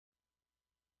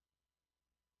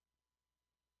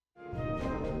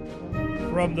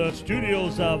From the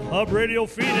studios of Hub Radio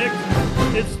Phoenix,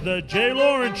 it's the Jay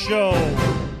Lawrence Show.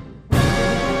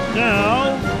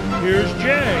 Now, here's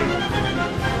Jay.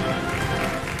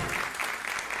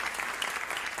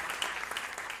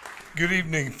 Good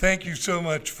evening. Thank you so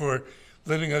much for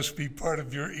letting us be part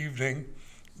of your evening.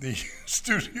 The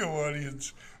studio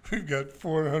audience, we've got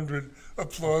 400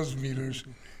 applause meters.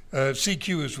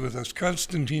 CQ is with us.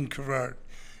 Constantine Carrard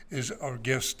is our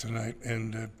guest tonight,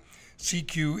 and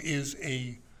CQ is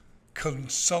a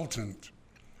consultant.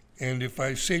 And if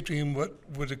I say to him, what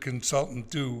would a consultant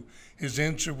do? His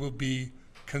answer will be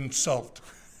consult.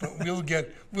 But we'll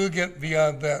get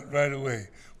beyond that right away.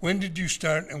 When did you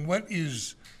start, and what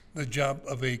is the job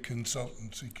of a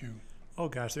consultant, CQ? Oh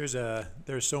gosh,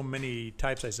 there's so many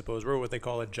types, I suppose. We're what they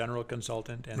call a general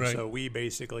consultant, and right. So we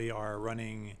basically are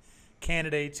running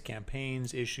candidates,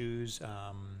 campaigns, issues,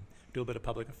 do a bit of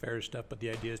public affairs stuff. But the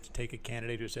idea is to take a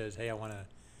candidate who says, "Hey, I want to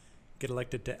get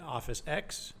elected to office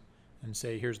X," and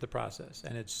say, "Here's the process."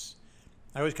 And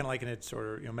I always kind of liken it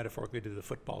sort of, metaphorically to the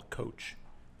football coach.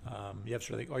 You have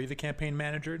sort of like, are you the campaign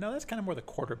manager? No, that's kind of more the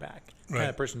quarterback. Right. Kind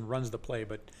of person runs the play,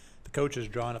 but the coach has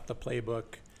drawn up the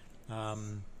playbook,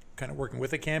 kind of working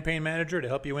with a campaign manager to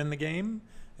help you win the game.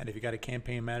 And if you got a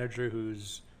campaign manager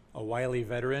who's a wily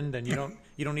veteran, then you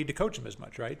don't need to coach him as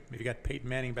much, right? If you got Peyton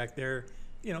Manning back there,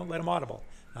 let him audible.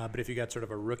 But if you got sort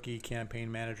of a rookie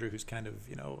campaign manager who's kind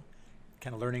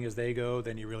of learning as they go,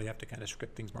 then you really have to kind of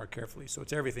script things more carefully. So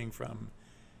it's everything from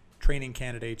training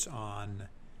candidates on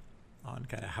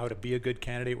kind of how to be a good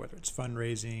candidate, whether it's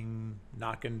fundraising,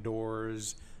 knocking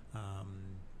doors,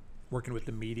 working with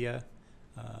the media,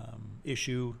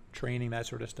 issue training, that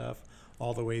sort of stuff,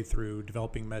 all the way through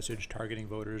developing message, targeting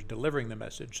voters, delivering the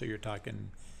message. So you're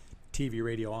talking TV,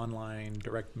 radio, online,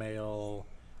 direct mail,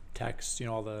 text,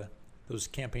 all those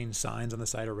campaign signs on the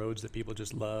side of roads that people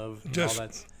just love. Just all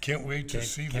that's, can't wait to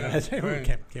see that. Right.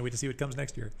 Can't wait to see what comes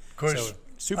next year. Of course, so,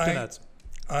 soup to nuts.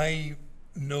 I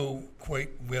know quite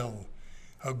well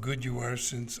how good you are,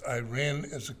 since I ran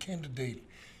as a candidate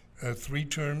 3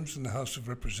 terms in the House of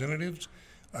Representatives.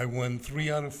 I won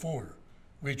 3 out of 4,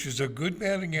 which is a good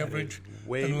batting average.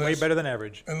 Way better than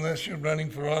average. Unless you're running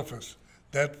for office.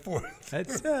 That fourth.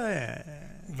 That's,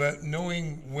 But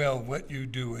knowing well what you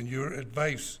do and your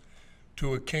advice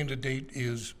to a candidate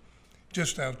is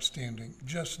just outstanding,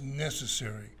 just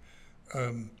necessary.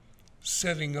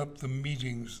 Setting up the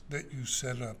meetings that you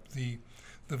set up, the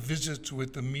visits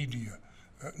with the media,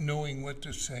 knowing what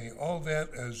to say, all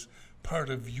that as part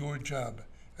of your job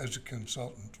as a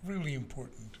consultant, really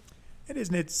important. It is,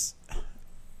 and it's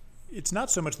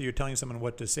not so much that you're telling someone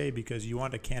what to say, because you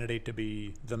want a candidate to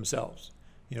be themselves.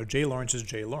 Jay Lawrence is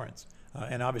Jay Lawrence,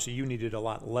 and obviously you needed a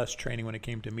lot less training when it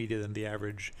came to media than the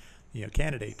average,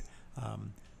 candidate.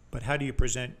 But how do you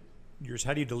present yours?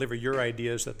 How do you deliver your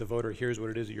ideas so that the voter hears what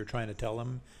it is that you're trying to tell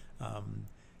them?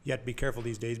 You have to be careful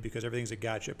these days, because everything's a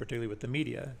gotcha, particularly with the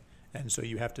media, and so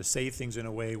you have to say things in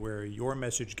a way where your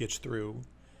message gets through.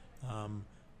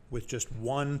 With just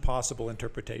one possible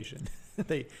interpretation.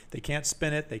 They can't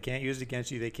spin it, they can't use it against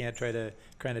you, they can't try to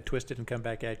kind of twist it and come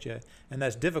back at you. And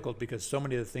that's difficult, because so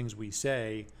many of the things we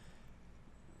say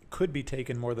could be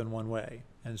taken more than one way.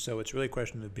 And so it's really a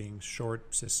question of being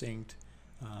short, succinct,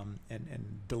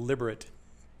 and deliberate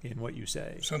in what you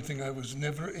say. Something I was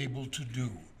never able to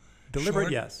do. Deliberate,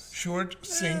 short, yes. Short,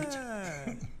 succinct.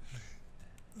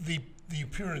 The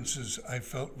appearances I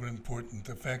felt were important.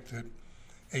 The fact that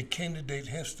a candidate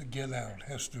has to get out,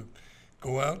 has to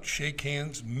go out, shake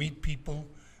hands, meet people.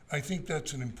 I think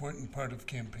that's an important part of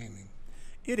campaigning.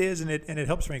 It is, and it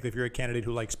helps, frankly, if you're a candidate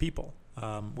who likes people.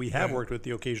 We have Right. worked with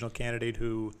the occasional candidate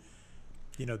who,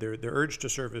 their urge to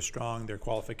serve is strong, their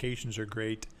qualifications are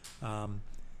great,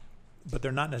 but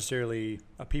they're not necessarily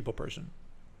a people person.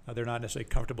 They're not necessarily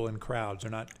comfortable in crowds.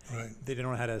 They're not. Right. They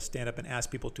don't know how to stand up and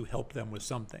ask people to help them with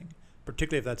something,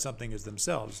 particularly if that something is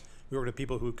themselves. We work with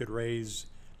people who could raise,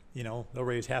 they'll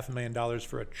raise $500,000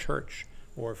 for a church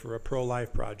or for a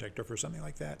pro-life project or for something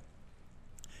like that.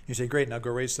 You say, great, now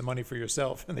go raise some money for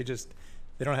yourself. And they don't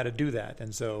know how to do that.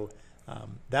 And so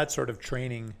that sort of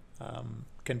training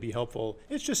can be helpful.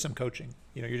 It's just some coaching.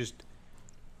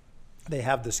 They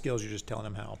have the skills, you're just telling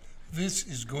them how. This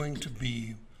is going to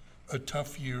be a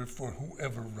tough year for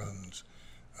whoever runs.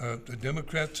 The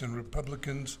Democrats and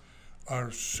Republicans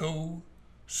are so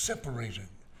separated,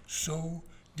 so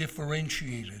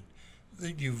differentiated,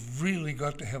 that you've really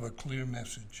got to have a clear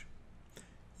message.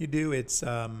 You do. It's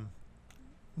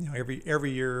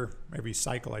every year, every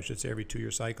cycle, I should say, every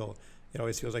 2-year cycle, it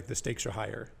always feels like the stakes are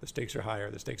higher. The stakes are higher.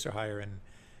 The stakes are higher, and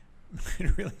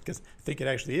really, because I think it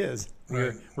actually is.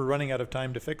 Right. We're running out of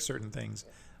time to fix certain things.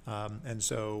 And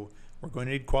so we're going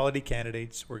to need quality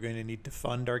candidates. We're going to need to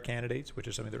fund our candidates, which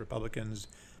is something that Republicans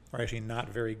are actually not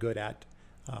very good at.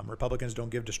 Republicans don't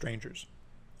give to strangers.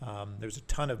 There's a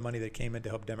ton of money that came in to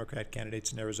help Democrat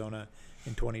candidates in Arizona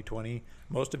in 2020.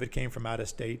 Most of it came from out of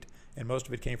state, and most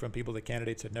of it came from people that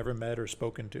candidates had never met or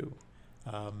spoken to.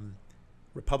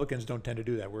 Republicans don't tend to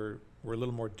do that. We're a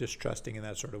little more distrusting in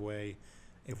that sort of way.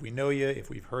 If we know you, if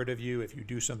we've heard of you, if you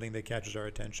do something that catches our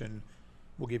attention,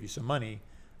 we'll give you some money.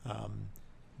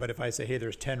 But if I say, hey,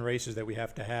 there's 10 races that we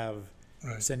have to have,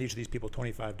 Right. send each of these people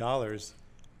 $25,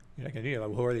 you're not going to do that.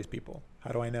 Like, who are these people?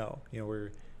 How do I know?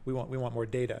 We want more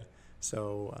data.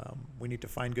 So we need to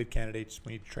find good candidates.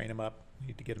 We need to train them up. We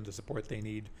need to get them the support they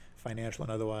need, financial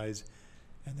and otherwise.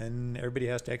 And then everybody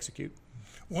has to execute.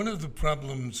 One of the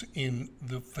problems in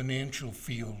the financial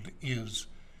field is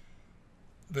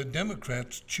the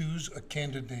Democrats choose a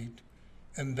candidate,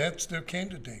 and that's their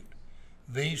candidate.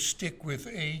 They stick with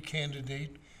a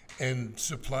candidate and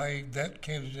supply that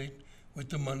candidate with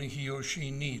the money he or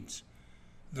she needs.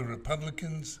 The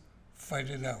Republicans fight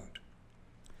it out.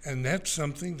 And that's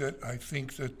something that I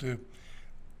think that the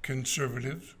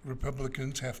conservative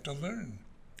Republicans have to learn.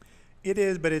 It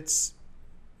is, but it's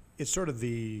sort of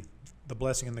the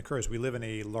blessing and the curse. We live in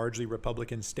a largely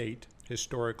Republican state,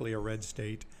 historically a red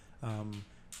state,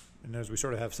 and as we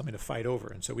sort of have something to fight over.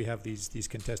 And so we have these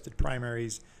contested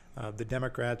primaries. The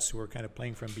Democrats, who are kind of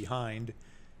playing from behind,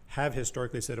 have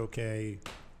historically said, okay,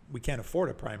 we can't afford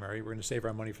a primary. We're going to save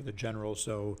our money for the general,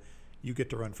 so you get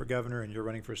to run for governor and you're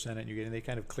running for Senate, and they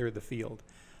kind of cleared the field.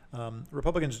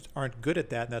 Republicans aren't good at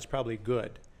that, and that's probably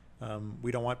good.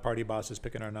 We don't want party bosses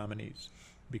picking our nominees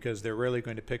because they're rarely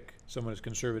going to pick someone as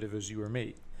conservative as you or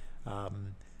me.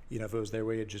 If it was their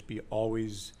way, it would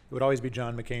always be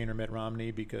John McCain or Mitt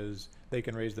Romney because they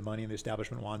can raise the money and the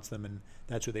establishment wants them, and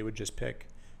that's who they would just pick.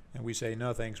 And we say,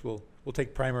 no, thanks, we'll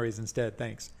take primaries instead,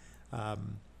 thanks.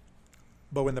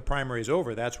 But when the primary is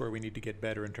over, that's where we need to get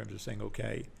better in terms of saying,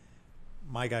 okay,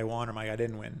 my guy won or my guy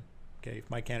didn't win. Okay, if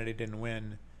my candidate didn't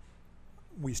win,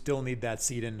 we still need that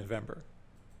seat in November.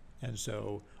 And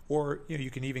so, or you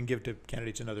can even give to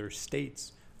candidates in other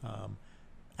states.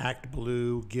 Act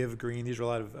Blue, Give Green, these are a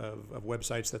lot of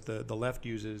websites that the left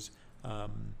uses,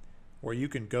 where you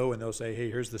can go and they'll say, hey,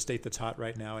 here's the state that's hot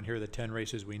right now, and here are the 10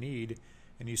 races we need.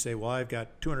 And you say, well, I've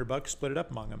got $200, split it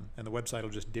up among them. And the website will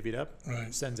just divvy it up,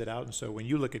 Right. sends it out. And so when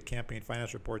you look at campaign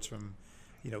finance reports from,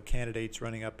 candidates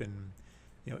running up in,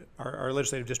 our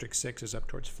legislative district 6 is up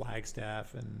towards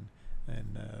Flagstaff and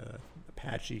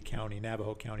Apache County,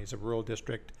 Navajo County. It's a rural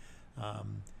district.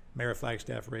 Mayor of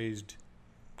Flagstaff raised,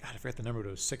 I forget the number, it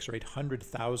was $600,000 or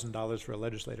 $800,000 for a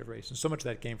legislative race. And so much of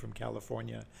that came from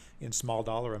California in small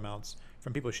dollar amounts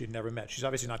from people she'd never met. She's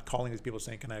obviously not calling these people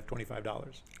saying, can I have $25?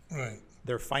 Right.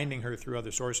 They're finding her through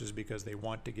other sources because they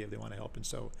want to give, they want to help. And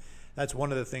so that's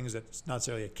one of the things that's not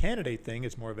necessarily a candidate thing.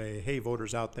 It's more of a, hey,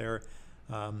 voters out there,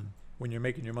 when you're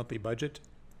making your monthly budget,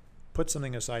 put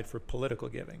something aside for political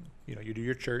giving. You do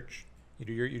your church, you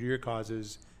do your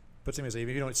causes, put something aside. If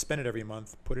you don't spend it every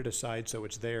month, put it aside so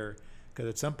it's there. Because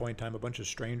at some point in time, a bunch of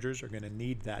strangers are going to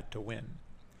need that to win.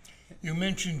 You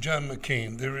mentioned John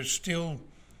McCain. There is still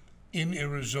in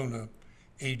Arizona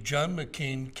a John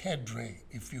McCain cadre,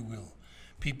 if you will.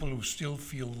 People who still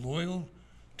feel loyal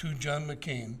to John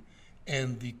McCain,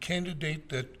 and the candidate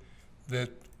that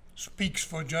speaks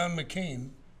for John McCain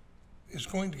is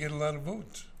going to get a lot of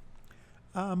votes.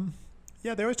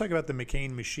 Yeah, they always talk about the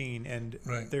McCain machine, and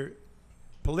Right.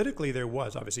 Politically, there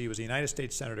was. Obviously, he was a United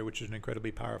States Senator, which is an incredibly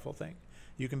powerful thing.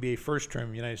 You can be a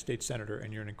first-term United States Senator,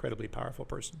 and you're an incredibly powerful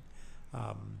person.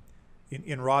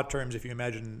 In raw terms, if you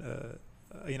imagine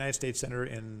a United States Senator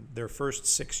in their first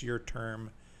 6-year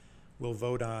term will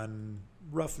vote on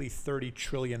roughly $30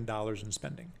 trillion in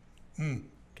spending.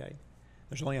 Okay?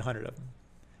 There's only 100 of them.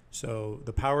 So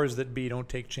the powers that be don't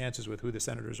take chances with who the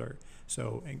senators are.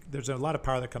 So there's a lot of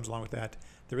power that comes along with that.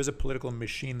 There is a political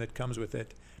machine that comes with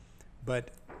it.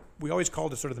 But we always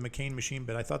called it sort of the McCain machine,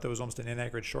 but I thought that was almost an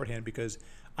inaccurate shorthand because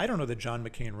I don't know that John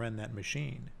McCain ran that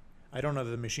machine. I don't know that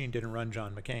the machine didn't run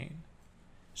John McCain.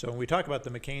 So when we talk about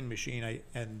the McCain machine,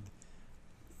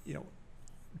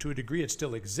 to a degree it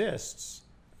still exists,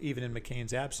 even in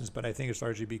McCain's absence, but I think it's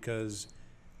largely because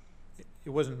it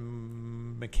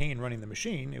wasn't McCain running the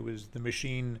machine. It was the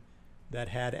machine that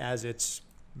had as its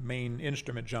main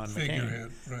instrument John Figurehead,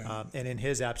 McCain. right. And in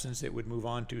his absence, it would move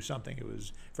on to something. It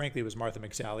was Martha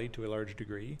McSally to a large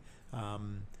degree.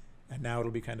 And now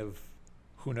it'll be kind of,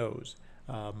 who knows?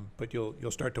 But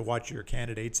you'll start to watch your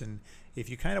candidates, and if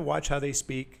you kind of watch how they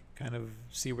speak, kind of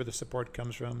see where the support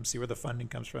comes from, see where the funding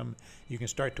comes from, you can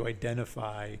start to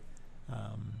identify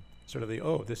sort of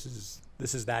this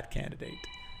is that candidate.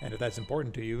 And if that's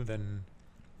important to you, then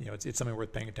it's something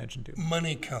worth paying attention to.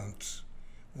 Money counts.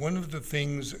 One of the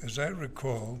things, as I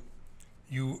recall,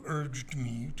 you urged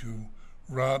me to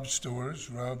rob stores,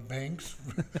 rob banks,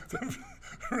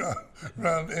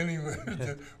 rob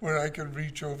anywhere where I could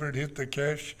reach over and hit the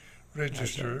cash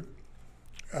register.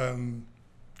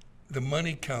 The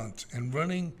money counts, and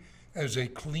running as a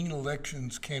clean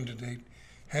elections candidate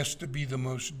has to be the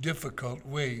most difficult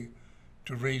way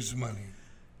to raise money.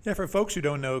 Yeah, for folks who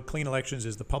don't know, clean elections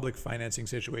is the public financing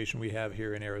situation we have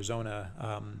here in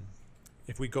Arizona.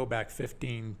 If we go back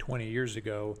 15, 20 years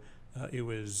ago, it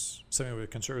was something where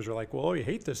conservatives were like, well, you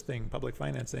hate this thing, public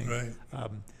financing. Right.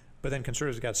 But then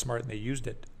conservatives got smart and they used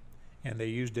it. And they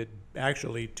used it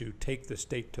actually to take the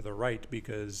state to the right,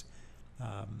 because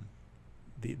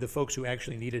the folks who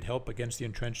actually needed help against the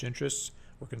entrenched interests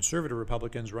were conservative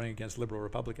Republicans running against liberal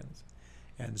Republicans.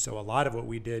 And so a lot of what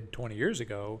we did 20 years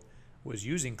ago was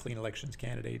using clean elections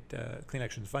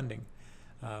funding.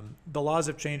 The laws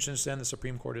have changed since then. The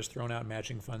Supreme Court has thrown out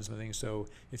matching funds and things, so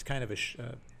it's kind of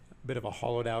a bit of a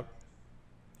hollowed out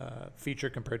feature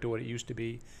compared to what it used to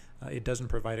be. It doesn't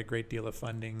provide a great deal of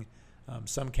funding.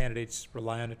 Some candidates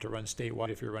rely on it to run statewide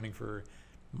if you're running for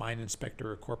mine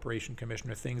inspector or corporation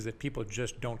commissioner, things that people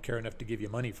just don't care enough to give you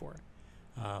money for.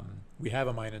 We have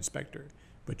a mine inspector,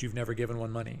 but you've never given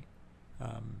one money.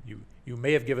 You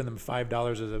may have given them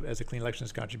 $5 as a clean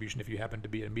elections contribution if you happen to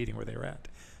be at a meeting where they were at.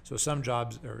 So some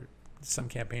jobs or some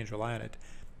campaigns rely on it,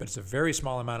 but it's a very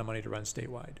small amount of money to run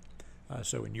statewide.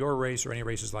 So in your race or any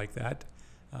races like that,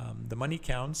 the money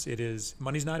counts.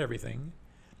 Money's not everything,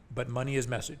 but money is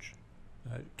message.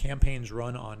 Campaigns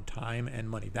run on time and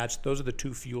money. Those are the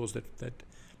two fuels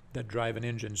that drive an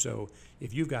engine. So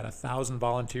if you've got 1,000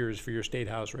 volunteers for your state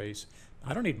house race,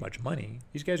 I don't need much money.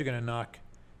 These guys are going to knock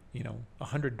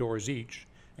 100 doors each,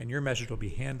 and your message will be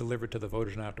hand delivered to the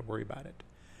voters and not have to worry about it.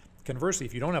 Conversely,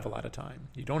 if you don't have a lot of time,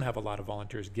 you don't have a lot of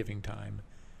volunteers giving time,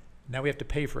 now we have to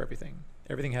pay for everything.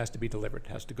 Everything has to be delivered.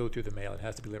 It has to go through the mail. It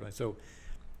has to be delivered. So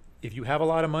if you have a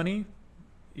lot of money,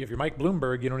 if you're Mike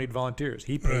Bloomberg, you don't need volunteers.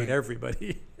 He paid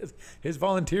everybody. His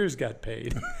volunteers got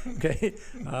paid. Okay.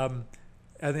 On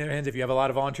the other hand, if you have a lot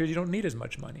of volunteers, you don't need as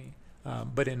much money.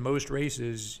 But in most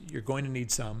races, you're going to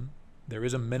need some. There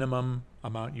is a minimum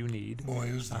amount you need. Boy,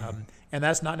 is there. And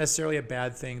that's not necessarily a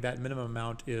bad thing. That minimum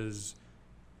amount is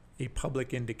a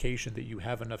public indication that you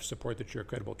have enough support that you're a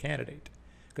credible candidate.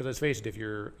 Because let's face it, if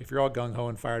you're all gung-ho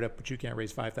and fired up, but you can't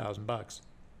raise $5,000,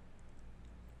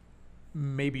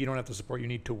 maybe you don't have the support you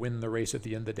need to win the race at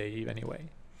the end of the day anyway.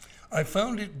 I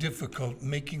found it difficult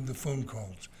making the phone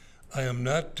calls. I'm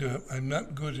not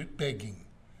good at begging.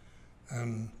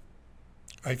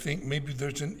 I think maybe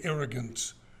there's an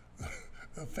arrogance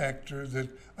a factor that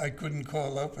I couldn't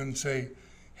call up and say,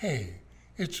 hey,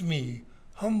 it's me,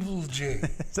 Humble Jay.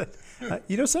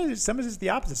 Sometimes it's the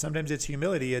opposite. Sometimes it's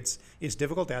humility. It's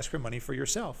difficult to ask for money for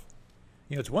yourself.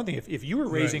 It's one thing if you were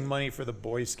raising money for the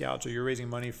Boy Scouts, or you're raising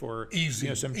money for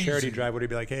some charity drive, would it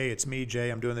be like, hey, it's me, Jay,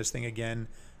 I'm doing this thing again.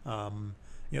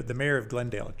 The mayor of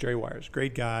Glendale, Jerry Wires,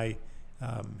 great guy.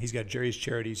 He's got Jerry's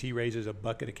Charities. He raises a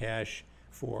bucket of cash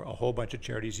for a whole bunch of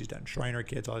charities. He's done Shriner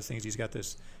Kids, all these things. He's got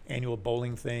this annual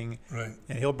bowling thing. Right.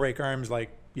 And he'll break arms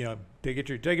like, did I get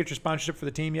your sponsorship for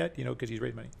the team yet? Because he's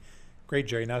raised money. Great,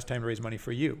 Jerry. Now it's time to raise money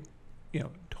for you.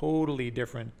 Totally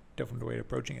different way of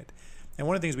approaching it. And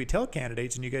one of the things we tell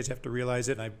candidates, and you guys have to realize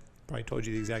it, and I probably told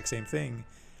you the exact same thing,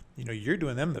 you're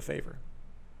doing them the favor.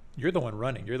 You're the one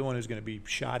running. You're the one who's going to be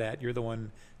shot at. You're the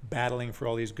one battling for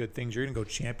all these good things. You're going to go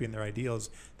champion their ideals.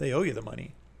 They owe you the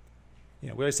money. We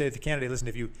always say to the candidate, listen,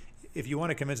 if you want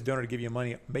to convince a donor to give you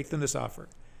money, make them this offer.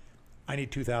 I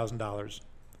need $2,000.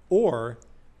 Or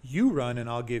you run and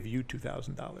I'll give you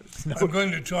 $2,000. No. I'm going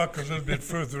to talk a little bit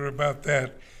further about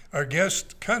that. Our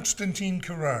guest, Constantine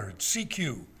Carrard,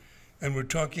 CQ, and we're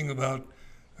talking about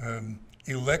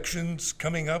elections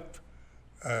coming up.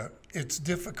 It's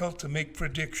difficult to make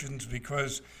predictions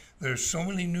because there's so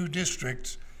many new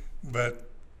districts, but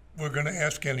we're going to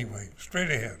ask anyway. Straight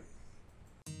ahead.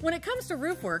 When it comes to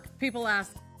roof work, people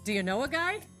ask, do you know a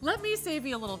guy? Let me save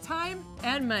you a little time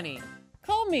and money.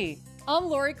 Call me. I'm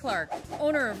Lori Clark,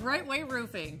 owner of Right Way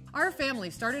Roofing. Our family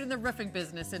started in the roofing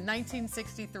business in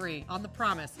 1963 on the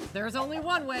promise, there's only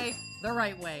one way, the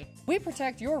right way. We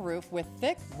protect your roof with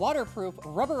thick, waterproof,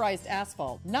 rubberized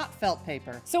asphalt, not felt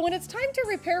paper. So when it's time to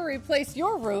repair or replace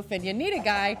your roof and you need a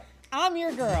guy, I'm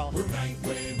your girl. We're Right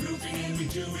Way Roofing and we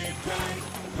do it right.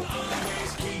 We'll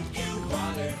always keep you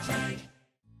watertight.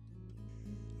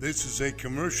 This is a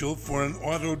commercial for an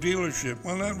auto dealership.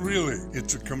 Well, not really.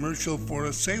 It's a commercial for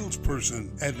a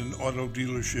salesperson at an auto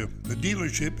dealership. The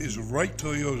dealership is Wright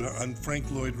Toyota on Frank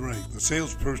Lloyd Wright. The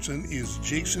salesperson is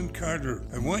Jason Carter.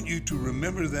 I want you to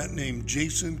remember that name,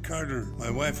 Jason Carter. My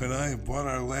wife and I have bought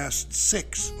our last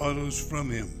 6 autos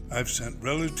from him. I've sent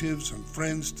relatives and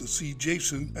friends to see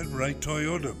Jason at Wright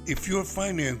Toyota. If you're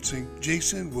financing,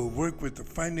 Jason will work with the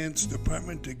finance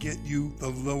department to get you the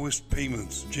lowest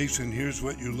payments. Jason here's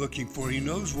what you're looking for. He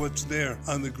knows what's there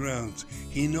on the grounds.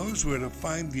 He knows where to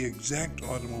find the exact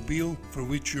automobile for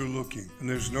which you're looking. And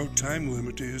there's no time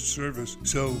limit to his service,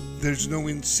 so there's no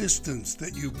insistence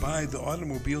that you buy the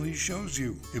automobile he shows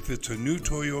you. If it's a new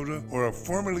Toyota or a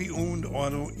formerly owned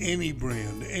auto, any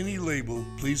brand, any label,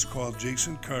 please call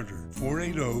Jason Carter,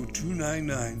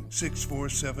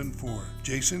 480-299-6474.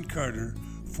 Jason Carter,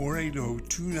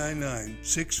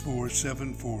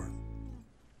 480-299-6474.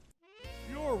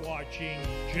 You're watching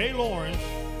Jay Lawrence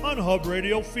on Hub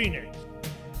Radio Phoenix.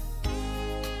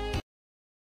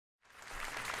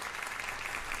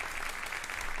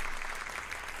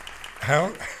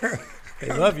 How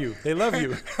They love you. They love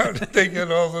you. how did they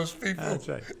get all those people? That's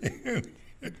right.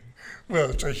 Well,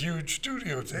 it's a huge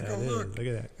studio. Take a It is. look. Look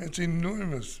at that. It's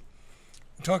enormous.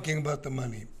 Talking about the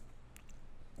money.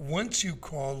 Once you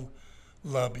call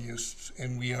lobbyists,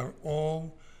 and we are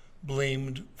all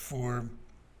blamed for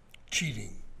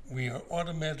cheating, we are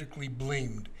automatically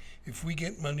blamed. If we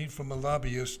get money from a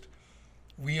lobbyist,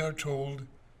 we are told,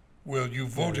 well, you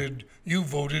voted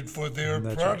for their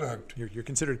That's right. product. You're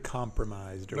considered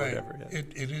compromised or whatever. Yeah.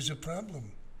 It is a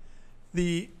problem.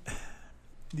 The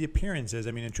appearance is,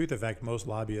 I mean, in truth of fact, most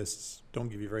lobbyists don't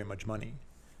give you very much money.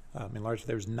 In large,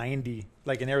 there's 90,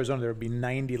 like in Arizona, there would be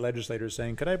 90 legislators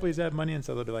saying, "Could I please have money?" And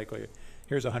so they'll be like, "Well,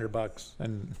 here's $100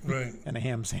 and Right. and a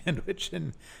ham sandwich,"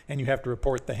 and you have to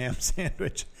report the ham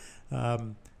sandwich.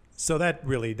 So that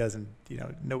really doesn't,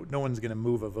 no one's going to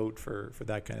move a vote for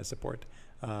that kind of support.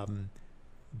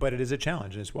 But it is a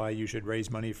challenge, and it's why you should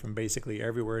raise money from basically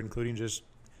everywhere, including just,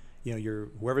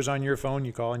 whoever's on your phone,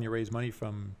 you call and you raise money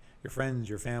from your friends,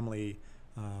 your family.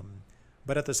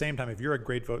 But at the same time, if you're a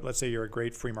great vote, let's say you're a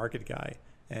great free market guy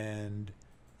and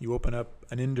you open up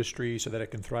an industry so that it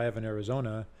can thrive in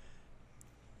Arizona,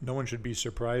 no one should be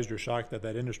surprised or shocked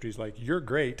that industry is like, "You're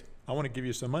great, I want to give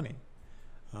you some money."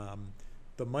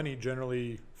 The money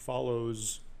generally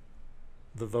follows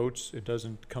the votes. It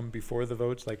doesn't come before the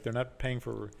votes. Like, they're not paying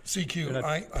for CQ, they're not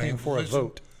I paying have for a listened,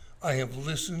 vote. I have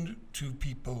listened to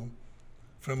people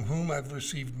from whom I've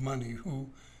received money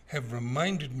who have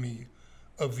reminded me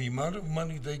of the amount of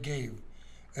money they gave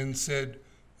and said,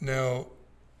 now,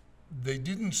 they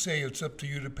didn't say it's up to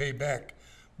you to pay back,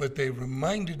 but they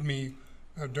reminded me,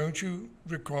 don't you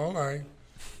recall I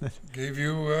gave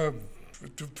you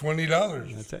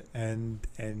 $20? That's it. And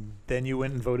then you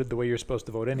went and voted the way you're supposed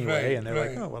to vote anyway, Right, and they're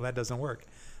right. like, "Oh, well, that doesn't work."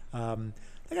 I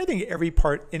think every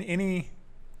part in any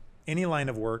line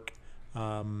of work,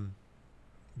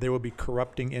 there will be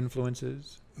corrupting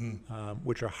influences,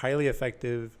 which are highly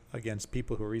effective against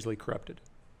people who are easily corrupted,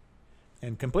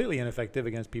 and completely ineffective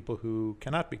against people who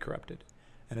cannot be corrupted.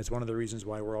 And it's one of the reasons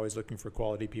why we're always looking for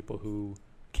quality people who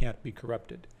can't be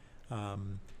corrupted. I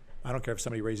don't care if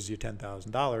somebody raises you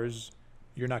 $10,000,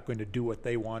 you're not going to do what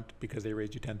they want because they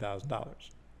raised you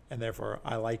 $10,000. And therefore,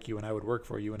 I like you and I would work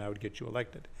for you and I would get you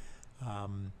elected.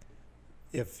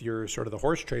 If you're sort of the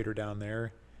horse trader down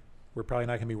there, we're probably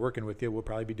not going to be working with you. We'll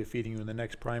probably be defeating you in the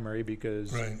next primary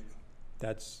because Right.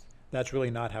 that's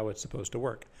really not how it's supposed to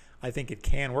work. I think it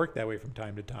can work that way from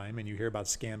time to time, and you hear about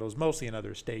scandals, mostly in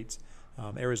other states.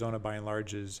 Arizona, by and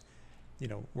large, is,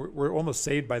 we're almost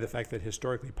saved by the fact that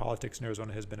historically politics in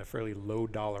Arizona has been a fairly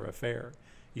low-dollar affair.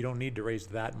 You don't need to raise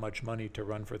that much money to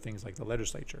run for things like the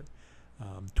legislature.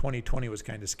 2020 was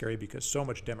kind of scary because so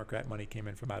much Democrat money came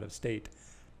in from out of state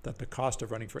that the cost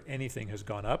of running for anything has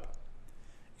gone up,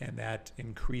 and that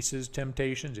increases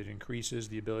temptations. It increases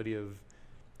the ability of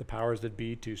the powers that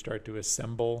be to start to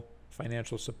assemble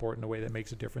financial support in a way that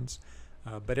makes a difference.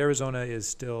 But Arizona is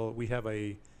still, we have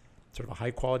a sort of a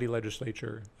high-quality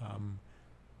legislature.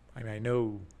 I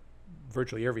know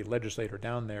virtually every legislator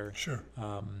down there. Sure.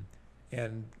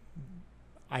 And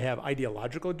I have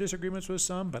ideological disagreements with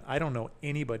some, but I don't know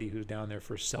anybody who's down there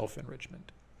for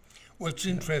self-enrichment. What's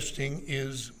interesting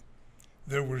is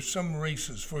there were some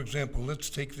races. For example, let's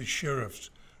take the sheriff's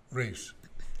race.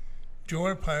 Joe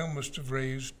Arpaio must have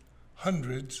raised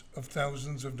hundreds of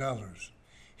thousands of dollars.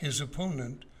 His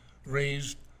opponent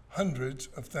raised hundreds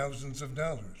of thousands of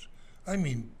dollars. I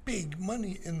mean, big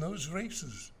money in those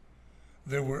races.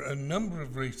 There were a number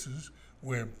of races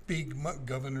where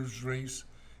governor's race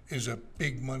is a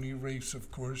big money race,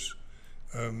 of course.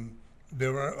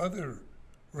 There are other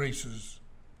races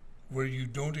where you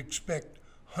don't expect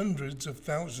hundreds of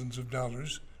thousands of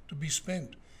dollars to be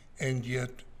spent, and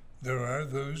yet there are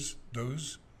those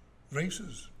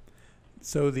races.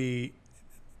 So a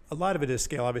lot of it is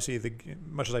scale. Obviously,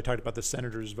 much as I talked about the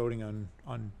senators voting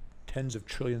on tens of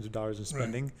trillions of dollars in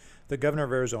spending, right. The governor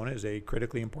of Arizona is a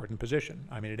critically important position.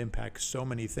 I mean, it impacts so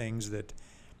many things that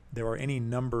there are any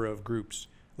number of groups.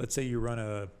 Let's say you run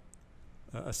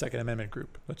a Second Amendment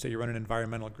group. Let's say you run an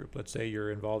environmental group. Let's say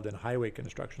you're involved in highway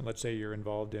construction. Let's say you're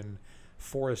involved in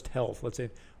forest health. Let's say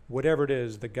whatever it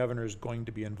is, the governor is going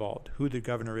to be involved. Who the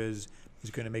governor is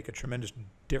going to make a tremendous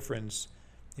difference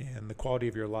in the quality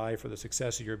of your life or the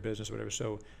success of your business or whatever.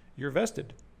 So you're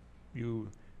vested. You're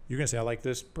going to say, I like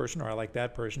this person or I like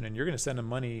that person, and you're going to send them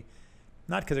money,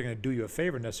 not because they're going to do you a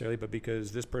favor necessarily, but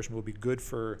because this person will be good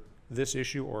for this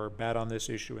issue or bad on this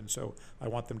issue, and so I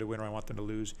want them to win or I want them to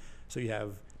lose. So you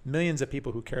have millions of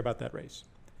people who care about that race.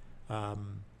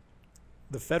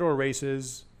 The federal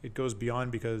races, it goes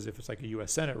beyond, because if it's like a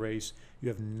U.S. Senate race, you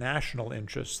have national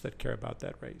interests that care about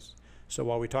that race. So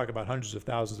while we talk about hundreds of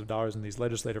thousands of dollars in these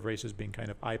legislative races being kind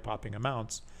of eye-popping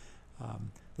amounts,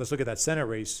 let's look at that Senate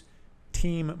race.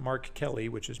 Team Mark Kelly,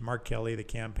 which is Mark Kelly, the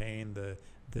campaign, the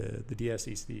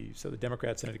DSEC, so the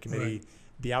Democrat Senate Committee, right.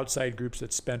 The outside groups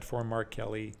that spent for Mark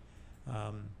Kelly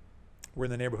were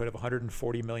in the neighborhood of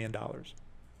 $140 million.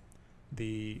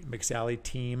 The McSally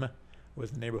team was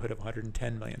in the neighborhood of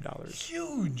 $110 million.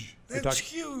 Huge. That's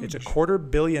huge. It's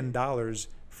 $250 million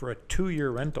for a 2-year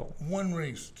rental. One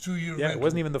race, 2-year rental. Yeah, it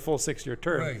wasn't even the full 6-year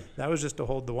term. Right. That was just to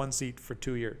hold the one seat for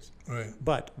 2 years. Right.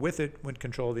 But with it went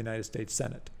control of the United States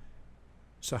Senate.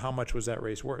 So how much was that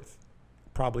race worth?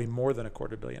 Probably more than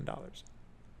 $250 million.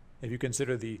 If you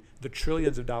consider the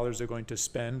trillions of dollars they're going to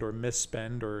spend or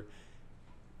misspend, or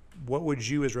what would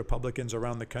you as Republicans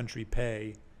around the country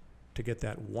pay to get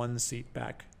that one seat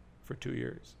back for 2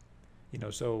 years?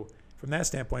 So from that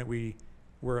standpoint, we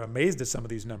were amazed at some of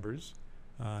these numbers.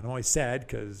 I'm always sad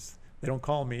because they don't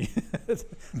call me.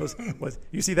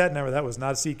 You see that number? That was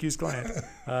not CQ's client.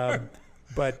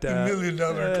 But $1 million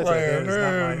client.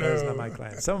 That is not my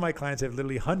client. Some of my clients have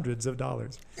literally hundreds of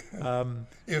dollars.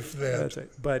 If that. That's right.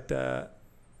 But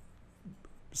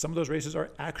some of those races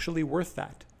are actually worth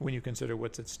that when you consider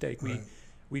what's at stake. Right.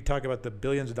 We talk about the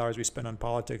billions of dollars we spend on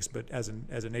politics, but as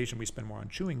a nation, we spend more on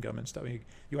chewing gum and stuff. You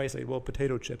always say, well,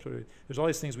 potato chips. There's all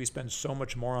these things we spend so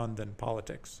much more on than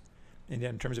politics. And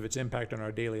yet, in terms of its impact on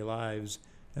our daily lives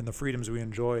and the freedoms we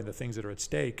enjoy and the things that are at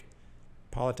stake,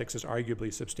 politics is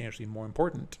arguably substantially more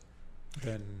important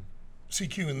than...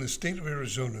 CQ, in the state of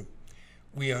Arizona,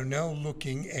 we are now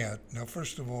looking at,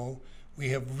 first of all, we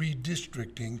have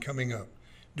redistricting coming up.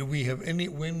 Do we have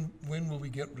when will we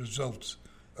get results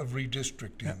of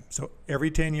redistricting? Yeah. So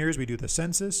every 10 years we do the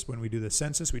census. When we do the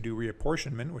census, we do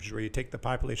reapportionment, which is where you take the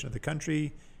population of the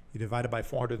country, you divide it by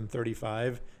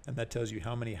 435, and that tells you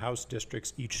how many House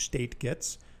districts each state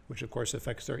gets, which of course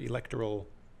affects their electoral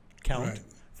count. Right.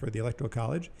 For the Electoral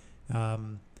College.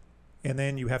 And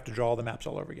then you have to draw all the maps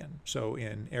all over again. So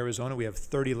in Arizona, we have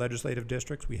 30 legislative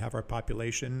districts. We have our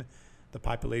population. The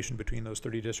population between those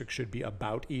 30 districts should be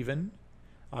about even.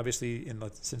 Obviously,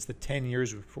 since the 10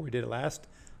 years before we did it last,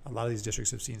 a lot of these districts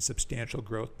have seen substantial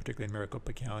growth, particularly in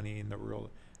Maricopa County, in the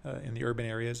rural, in the urban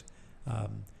areas.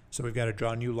 So we've got to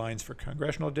draw new lines for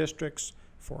congressional districts,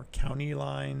 for county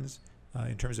lines,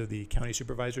 in terms of the county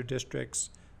supervisor districts,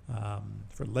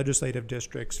 for legislative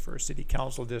districts, for city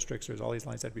council districts. There's all these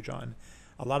lines that have to be drawn.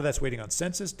 A lot of that's waiting on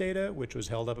census data, which was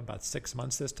held up about 6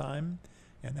 months this time.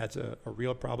 And that's a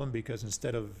real problem, because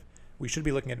we should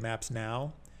be looking at maps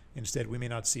now. Instead, we may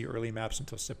not see early maps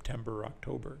until September or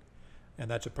October. And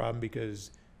that's a problem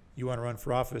because you want to run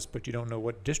for office, but you don't know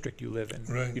what district you live in.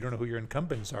 Right. You don't know who your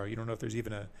incumbents are. You don't know if there's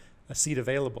even a seat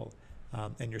available.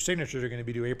 And your signatures are going to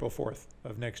be due April 4th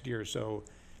of next year. So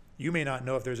you may not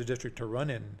know if there's a district to run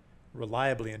in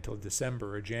reliably until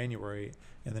December or January,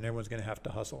 and then everyone's going to have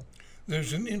to hustle.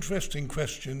 There's an interesting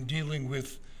question dealing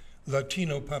with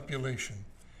Latino population.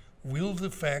 Will the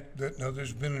fact that now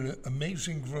there's been an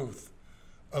amazing growth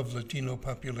of Latino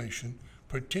population,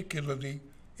 particularly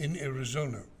in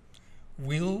Arizona,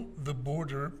 will the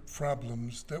border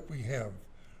problems that we have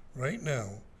right now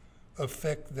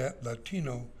affect that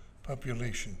Latino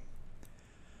population?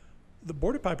 The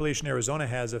border population Arizona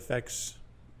has affects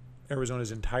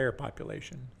Arizona's entire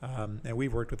population. And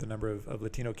we've worked with a number of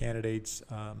Latino candidates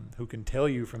who can tell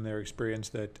you from their experience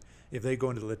that if they go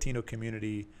into the Latino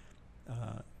community,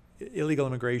 illegal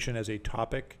immigration as a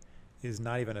topic is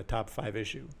not even a top 5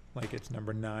 issue. Like it's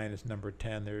number 9, it's number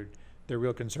 10. Their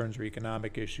real concerns are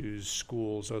economic issues,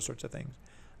 schools, those sorts of things.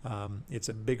 It's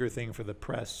a bigger thing for the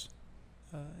press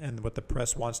and what the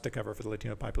press wants to cover for the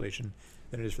Latino population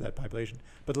than it is for that population.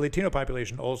 But the Latino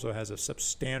population also has a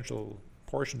substantial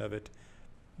portion of it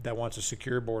that wants a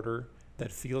secure border,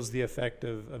 that feels the effect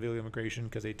of illegal immigration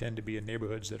because they tend to be in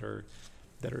neighborhoods that are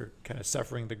kind of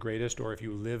suffering the greatest, or if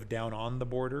you live down on the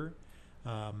border,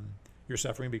 you're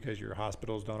suffering because your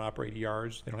hospitals don't operate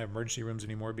ERs. They don't have emergency rooms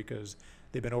anymore because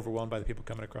they've been overwhelmed by the people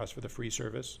coming across for the free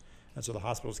service. And so the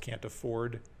hospitals can't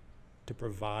afford to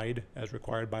provide, as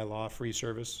required by law, free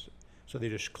service. So they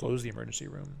just close the emergency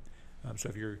room. So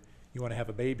if you want to have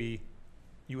a baby,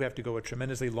 you have to go a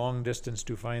tremendously long distance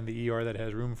to find the ER that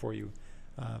has room for you.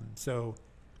 So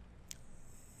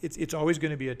it's always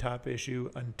going to be a top issue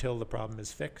until the problem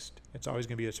is fixed. It's always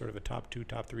going to be a sort of a top 2,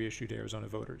 top 3 issue to Arizona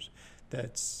voters.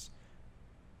 That's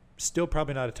still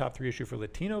probably not a top 3 issue for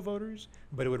Latino voters,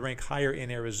 but it would rank higher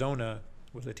in Arizona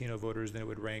with Latino voters than it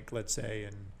would rank, let's say,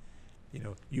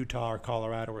 in Utah or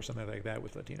Colorado or something like that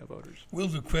with Latino voters. Will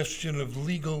the question of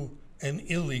legal and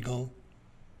illegal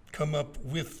come up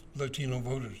with Latino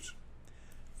voters?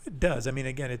 It does. I mean,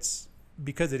 again, it's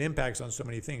because it impacts on so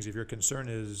many things. If your concern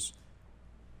is,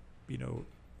 an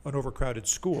overcrowded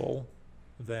school,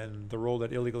 then the role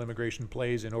that illegal immigration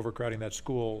plays in overcrowding that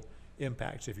school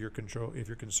impacts. If you're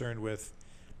concerned with,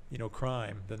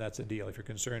 crime, then that's a deal. If you're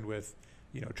concerned with,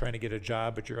 trying to get a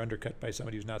job, but you're undercut by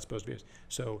somebody who's not supposed to be.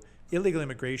 So illegal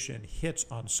immigration hits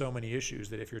on so many issues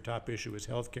that if your top issue is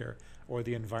healthcare or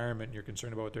the environment, and you're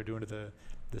concerned about what they're doing to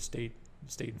the state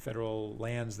and federal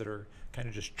lands that are kind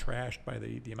of just trashed by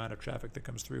the amount of traffic that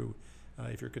comes through.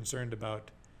 If you're concerned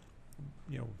about,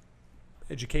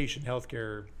 education,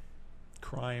 healthcare,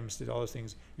 crimes, all those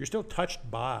things, you're still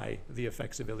touched by the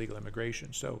effects of illegal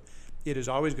immigration. So it is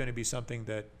always going to be something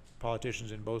that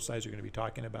politicians in both sides are going to be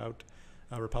talking about.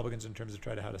 Republicans in terms of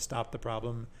how to stop the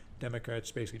problem.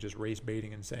 Democrats basically just race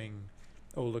baiting and saying,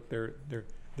 "Oh, look, they're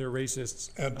racists."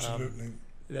 Absolutely.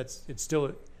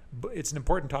 It's an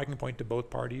important talking point to both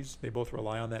parties. They both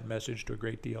rely on that message to a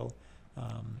great deal,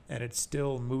 and it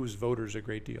still moves voters a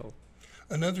great deal.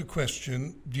 Another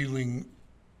question dealing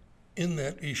in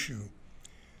that issue,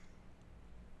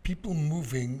 people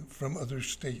moving from other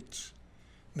states.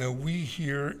 Now, we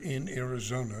here in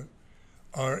Arizona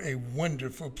are a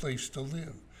wonderful place to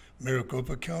live.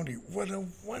 Maricopa County, what a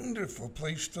wonderful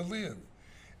place to live.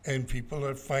 And people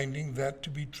are finding that to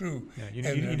be true. Yeah,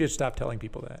 you need to stop telling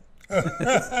people that.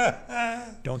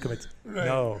 Don't commit. Right.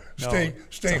 No. Stay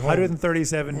It's home.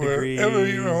 137 degrees. Wherever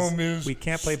your home is, we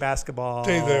can't play basketball.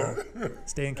 stay there.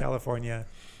 Stay in California.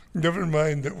 Never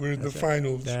mind that we're in the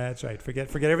finals. That's right.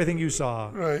 Forget everything you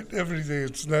saw. Right, everything.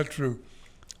 It's not true.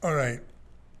 All right.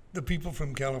 The people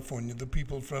from California, the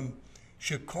people from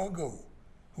Chicago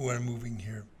who are moving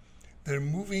here, they're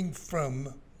moving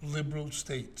from liberal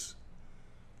states.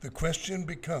 The question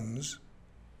becomes,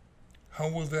 how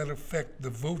will that affect the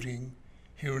voting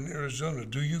here in Arizona?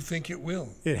 Do you think it will?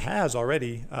 It has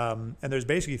already, and there's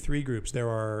basically 3 groups. There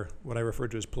are what I refer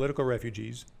to as political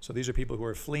refugees. So these are people who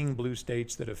are fleeing blue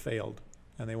states that have failed,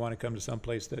 and they want to come to some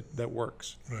place that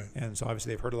works. Right. And so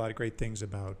obviously they've heard a lot of great things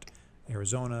about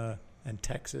Arizona and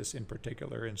Texas in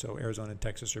particular, and so Arizona and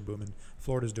Texas are booming.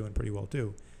 Florida's doing pretty well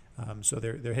too. So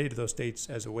they're headed to those states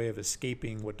as a way of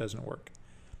escaping what doesn't work.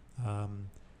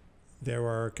 There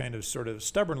are kind of sort of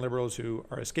stubborn liberals who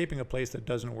are escaping a place that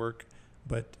doesn't work,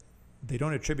 but they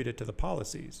don't attribute it to the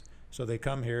policies. So they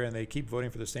come here and they keep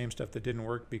voting for the same stuff that didn't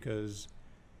work because,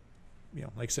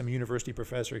 like some university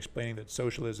professor explaining that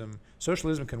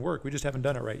socialism can work. We just haven't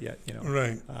done it right yet.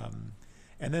 Right.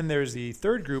 And then there's the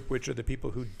third group, which are the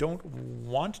people who don't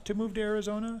want to move to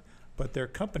Arizona, but their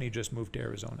company just moved to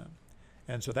Arizona.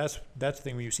 And so that's the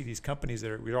thing when you see these companies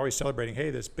we're always celebrating,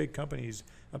 hey, this big company's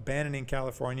abandoning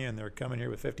California and they're coming here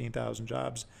with 15,000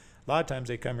 jobs. A lot of times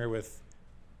they come here with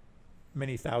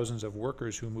many thousands of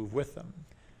workers who move with them,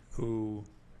 who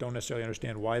don't necessarily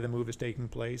understand why the move is taking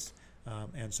place.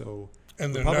 And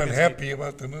they're not happy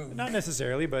about the move. Not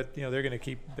necessarily, but they're going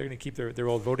to keep their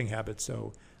old voting habits.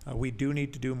 So we do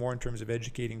need to do more in terms of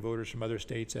educating voters from other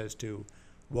states as to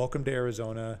welcome to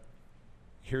Arizona.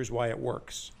 Here's why it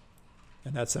works.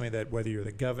 And that's something that whether you're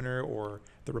the governor or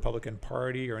the Republican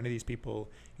Party or any of these people,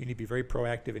 you need to be very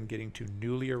proactive in getting to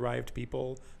newly arrived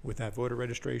people with that voter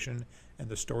registration and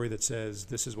the story that says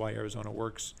this is why Arizona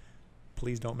works.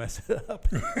 Please don't mess it up.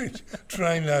 Right.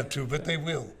 Try not to, but they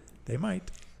will. They might.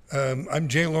 I'm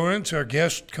Jay Lawrence, our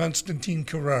guest, Constantine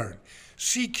Carrard.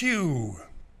 CQ.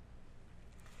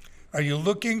 Are you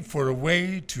looking for a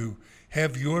way to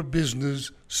have your business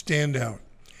stand out?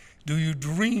 Do you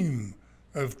dream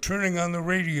of turning on the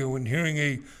radio and hearing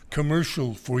a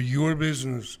commercial for your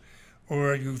business?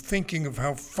 Or are you thinking of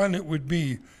how fun it would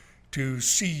be to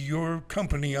see your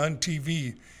company on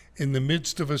TV in the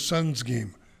midst of a Suns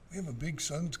game? We have a big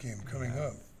Suns game coming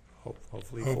up.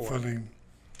 Hopefully. Hopefully.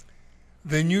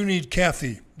 Then you need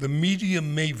Kathy, the media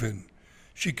maven.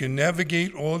 She can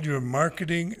navigate all your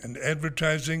marketing and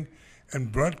advertising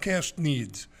and broadcast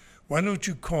needs. Why don't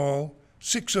you call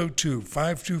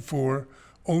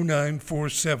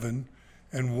 602-524-0947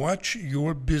 and watch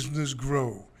your business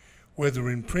grow, whether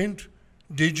in print,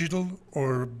 digital,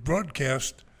 or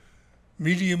broadcast.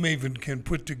 Media Maven can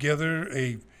put together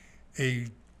a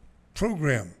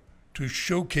program to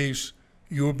showcase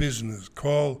your business.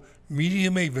 Call Media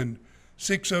Maven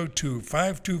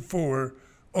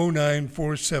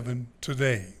 602-524-0947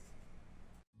 today.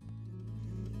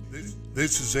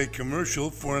 This is a commercial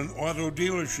for an auto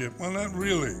dealership. Well, not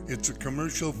really. It's a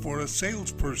commercial for a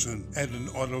salesperson at an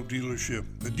auto dealership.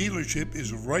 The dealership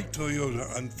is Wright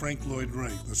Toyota on Frank Lloyd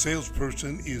Wright. The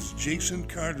salesperson is Jason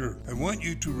Carter. I want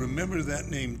you to remember that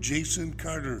name, Jason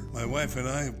Carter. My wife and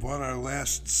I have bought our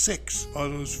last 6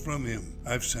 autos from him.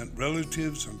 I've sent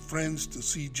relatives and friends to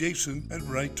see Jason at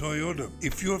Wright Toyota.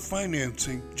 If you're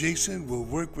financing, Jason will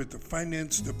work with the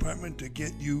finance department to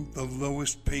get you the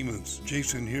lowest payments.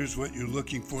 Jason here's what you're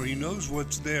looking for. He knows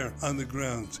what's there on the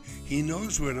grounds. He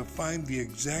knows where to find the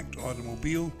exact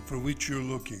automobile for which you're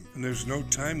looking. And there's no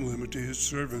time limit to his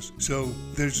service, so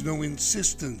there's no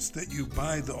insistence that you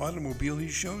buy the automobile he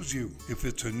shows you. If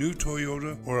it's a new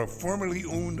Toyota or a formerly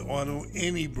owned auto,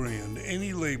 any brand,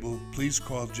 any label, please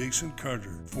call Jason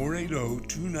Carter,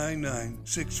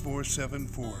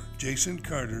 480-299-6474. Jason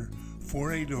Carter,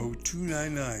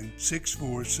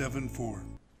 480-299-6474.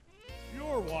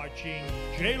 You're watching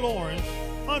Jay Lawrence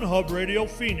on Hub Radio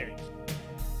Phoenix.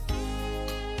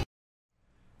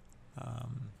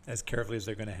 As carefully as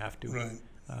they're going to have to. Right.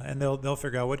 And they'll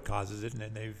figure out what causes it.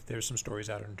 And there's some stories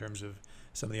out in terms of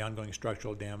some of the ongoing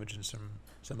structural damage and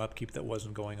some upkeep that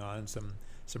wasn't going on, and some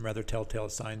rather telltale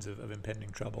signs of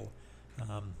impending trouble,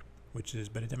 which is.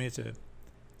 But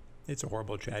it's a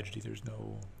horrible tragedy. There's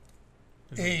no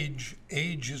Age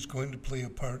is going to play a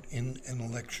part in an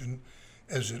election,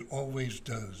 as it always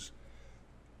does.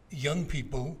 Young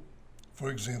people,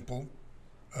 for example,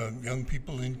 young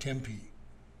people in Tempe,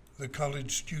 the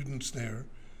college students there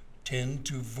tend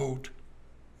to vote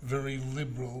very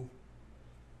liberal,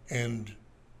 and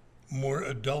more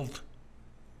adult,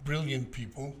 brilliant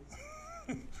people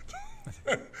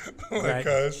like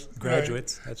us.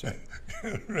 Graduates, right? That's right.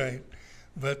 Right.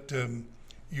 But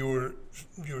your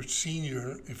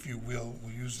senior, if you will,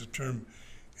 we'll use the term,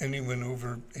 anyone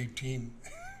over 18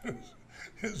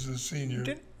 is a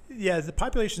senior. Yeah, the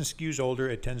population skews older.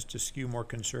 It tends to skew more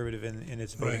conservative in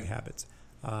its voting habits,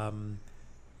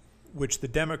 which the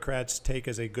Democrats take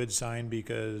as a good sign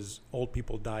because old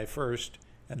people die first,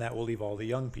 and that will leave all the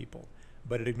young people.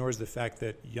 But it ignores the fact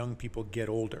that young people get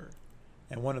older.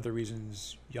 And one of the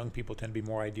reasons young people tend to be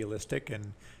more idealistic,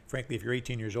 and frankly, if you're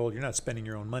 18 years old, you're not spending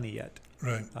your own money yet.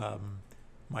 Right.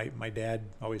 My dad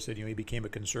always said, he became a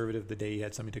conservative the day he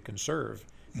had something to conserve.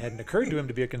 It hadn't occurred to him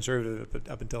to be a conservative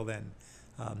up until then.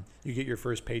 You get your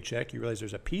first paycheck, you realize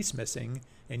there's a piece missing,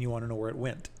 and you want to know where it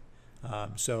went.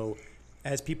 So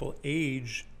as people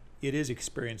age, it is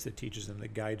experience that teaches them,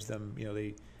 that guides them.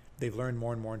 They've learned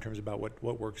more and more in terms about what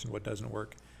works and what doesn't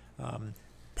work.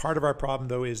 Part of our problem,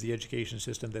 though, is the education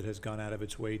system that has gone out of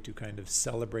its way to kind of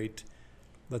celebrate,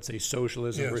 let's say,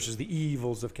 socialism versus the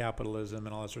evils of capitalism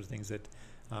and all that sort of things. That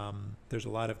there's a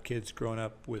lot of kids growing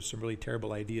up with some really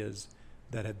terrible ideas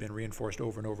that have been reinforced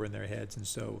over and over in their heads. And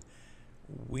so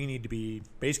we need to be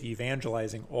basically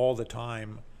evangelizing all the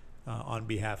time on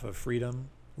behalf of freedom,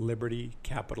 liberty,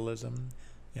 capitalism,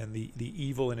 and the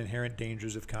evil and inherent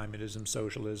dangers of communism,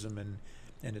 socialism, and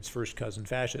its first cousin,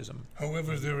 fascism.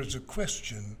 However, there is a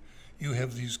question. You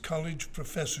have these college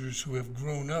professors who have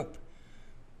grown up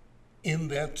in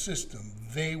that system.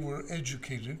 They were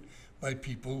educated by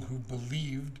people who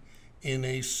believed in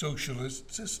a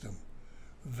socialist system.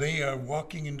 They are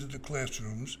walking into the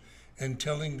classrooms and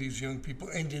telling these young people,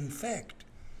 and in fact,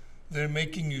 they're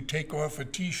making you take off a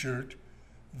T-shirt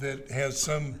that has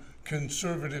some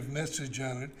conservative message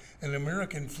on it. An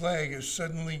American flag is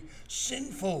suddenly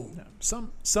sinful.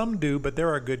 Some do, but there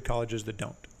are good colleges that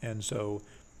don't. And so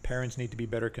parents need to be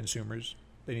better consumers.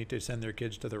 They need to send their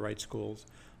kids to the right schools.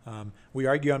 We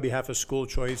argue on behalf of school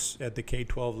choice at the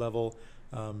K-12 level.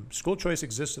 School choice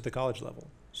exists at the college level.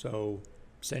 So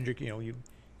send your, you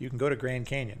can go to Grand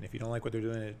Canyon. If you don't like what they're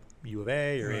doing at U of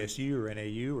A or ASU or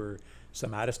NAU or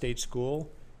some out-of-state school,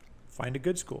 find a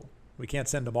good school. We can't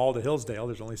send them all to Hillsdale.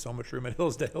 There's only so much room at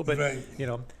Hillsdale. But,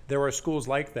 there are schools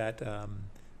like that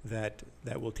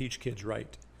that will teach kids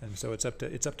right. And so it's up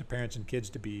to parents and kids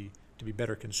to be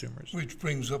better consumers. Which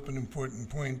brings up an important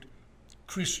point.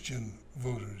 Christian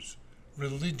voters,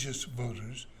 religious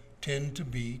voters, tend to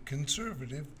be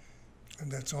conservative,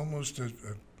 and that's almost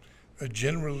a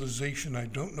generalization I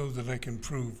don't know that I can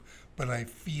prove, but I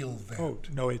feel that. Oh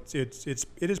no, it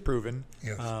is proven.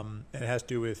 Yes. It has to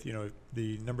do with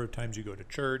the number of times you go to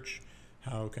church,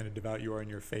 how kind of devout you are in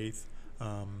your faith.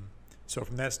 So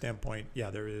from that standpoint, yeah,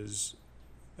 there is,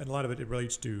 and a lot of it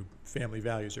relates to family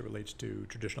values. It relates to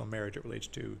traditional marriage. It relates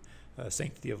to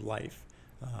sanctity of life.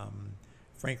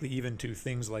 Frankly, even to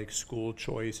things like school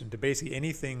choice and to basically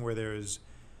anything where there is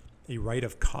a right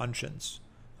of conscience,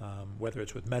 whether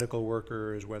it's with medical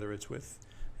workers, whether it's with,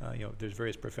 there's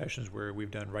various professions where we've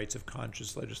done rights of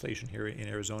conscience legislation here in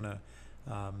Arizona.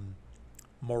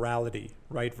 Morality,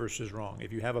 right versus wrong.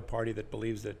 If you have a party that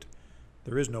believes that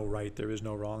there is no right, there is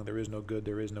no wrong, there is no good,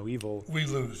 there is no evil, We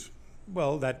lose.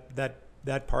 well,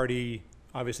 that party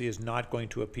obviously is not going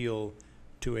to appeal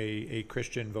to a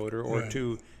Christian voter or Right.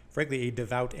 to, frankly, a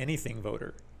devout anything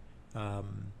voter.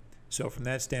 So from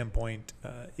that standpoint,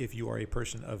 if you are a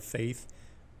person of faith,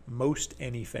 most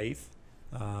any faith,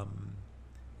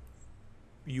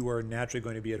 you are naturally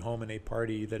going to be at home in a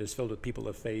party that is filled with people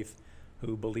of faith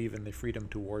who believe in the freedom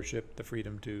to worship, the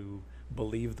freedom to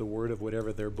believe the word of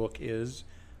whatever their book is.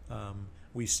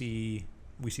 We see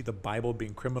the Bible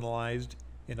being criminalized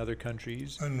in other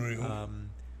countries. Unreal.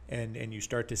 And you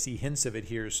start to see hints of it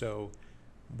here. So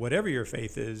whatever your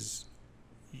faith is,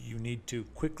 you need to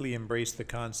quickly embrace the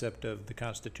concept of the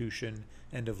Constitution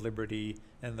and of liberty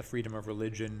and the freedom of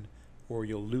religion, or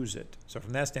you'll lose it. So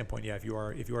from that standpoint, yeah, if you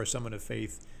are someone of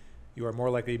faith, you are more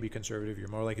likely to be conservative. You're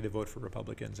more likely to vote for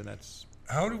Republicans, and that's.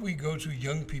 How do we go to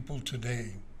young people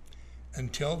today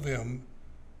and tell them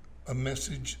a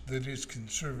message that is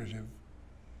conservative?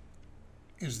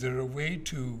 Is there a way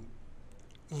to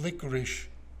licorice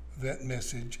that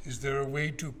message? Is there a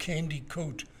way to candy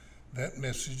coat that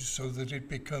message so that it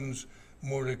becomes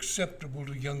more acceptable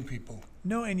to young people?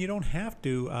 No, and you don't have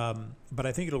to, but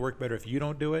I think it'll work better if you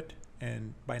don't do it.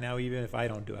 And by now, even if I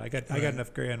don't do it, I got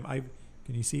enough gray on.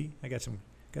 Can you see? I got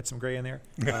some gray in there.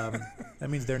 That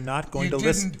means they're not going to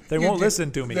listen. They won't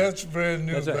listen to me. That's brand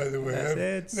new, That's right. by the way.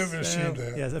 I've never seen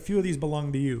that. Yes, a few of these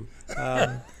belong to you.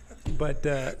 But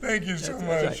Thank you so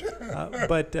that's much. right.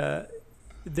 But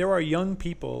there are young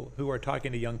people who are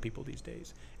talking to young people these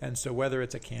days. And so whether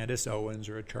it's a Candace Owens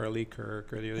or a Charlie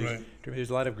Kirk or there's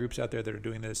a lot of groups out there that are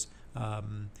doing this.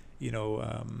 I'm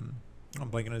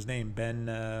blanking on his name.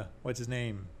 Ben, what's his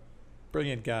name?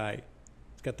 Brilliant guy.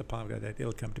 He's got the palm guy.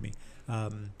 It'll come to me.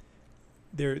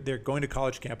 They're going to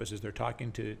college campuses. They're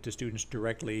talking to students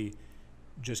directly,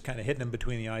 just kind of hitting them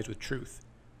between the eyes with truth.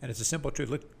 And it's a simple truth.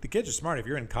 Look, the kids are smart. If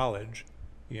you're in college,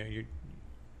 you're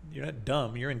not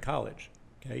dumb. You're in college,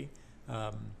 okay?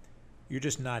 You're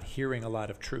just not hearing a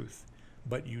lot of truth.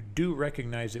 But you do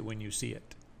recognize it when you see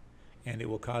it. And it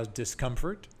will cause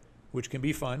discomfort, which can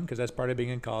be fun because that's part of being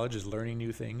in college is learning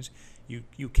new things.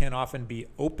 You can often be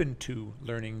open to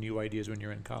learning new ideas when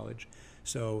you're in college.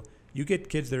 So you get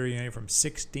kids that are from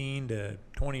 16 to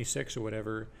 26 or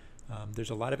whatever.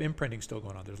 There's a lot of imprinting still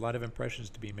going on. There's a lot of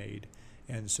impressions to be made.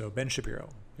 And so Ben Shapiro,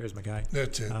 there's my guy.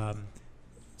 That's it.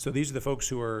 So these are the folks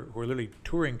who are literally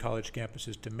touring college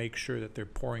campuses to make sure that they're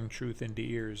pouring truth into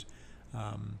ears.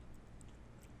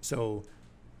 So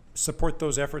support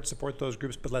those efforts, support those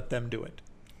groups, but let them do it.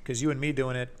 Because you and me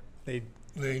doing it,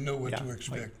 They know what to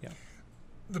expect. Yeah.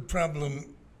 The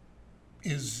problem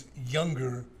is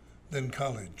younger than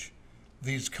college.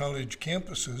 These college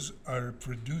campuses are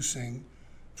producing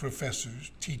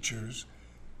professors, teachers,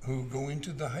 who go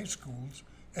into the high schools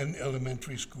and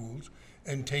elementary schools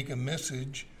and take a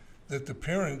message that the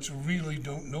parents really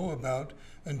don't know about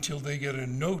until they get a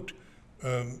note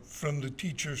from the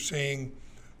teacher saying,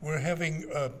 we're having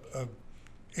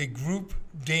a group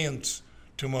dance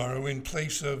tomorrow in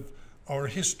place of our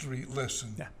history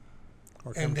lesson. Yeah.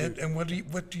 And what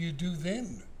do you do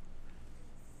then?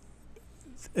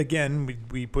 Again,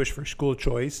 we push for school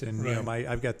choice, and Right.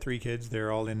 I've got 3 kids.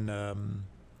 They're all in.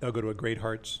 They'll go to a Great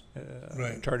Hearts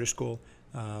Right. charter school,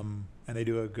 and they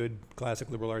do a good classic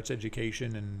liberal arts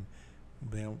education, and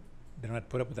they don't have to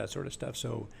put up with that sort of stuff.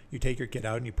 So you take your kid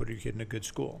out and you put your kid in a good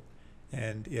school,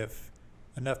 and if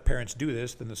enough parents do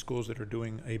this, then the schools that are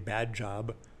doing a bad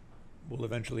job will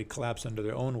eventually collapse under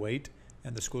their own weight,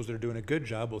 and the schools that are doing a good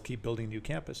job will keep building new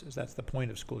campuses. That's the point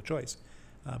of school choice.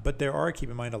 But there are, keep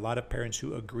in mind, a lot of parents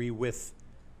who agree with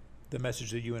the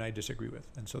message that you and I disagree with,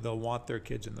 and so they'll want their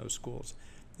kids in those schools.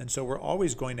 And so we're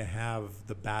always going to have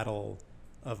the battle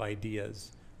of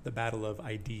ideas, the battle of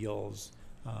ideals.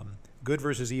 Good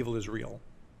versus evil is real.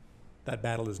 That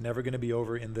battle is never going to be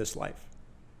over in this life.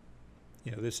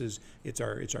 You know, it's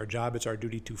our job, it's our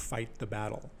duty to fight the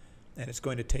battle. And it's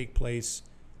going to take place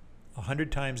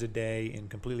 100 times a day in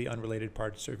completely unrelated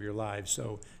parts of your lives.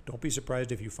 So don't be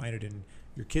surprised if you find it in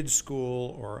your kid's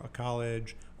school or a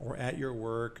college or at your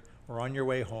work or on your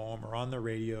way home or on the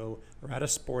radio or at a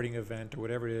sporting event or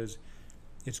whatever it is.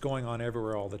 It's going on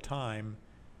everywhere all the time.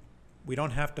 We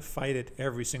don't have to fight it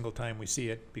every single time we see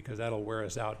it because that'll wear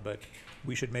us out, but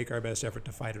we should make our best effort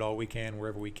to fight it all we can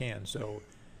wherever we can. So,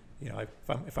 you know,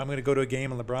 if I'm going to go to a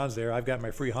game and LeBron's there, I've got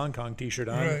my Free Hong Kong T-shirt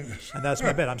on, Right. and that's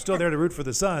my bet. I'm still there to root for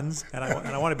the Suns, and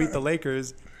I want to beat the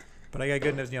Lakers, but I got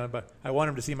goodness, you know, but I want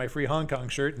him to see my Free Hong Kong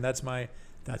shirt, and that's my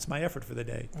effort for the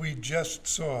day. We just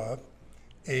saw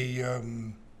a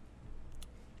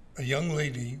young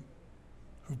lady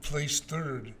who placed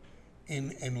third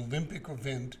in an Olympic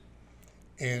event,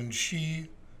 and she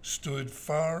stood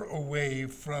far away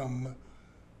from.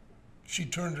 She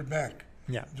turned her back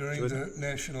Yeah, during the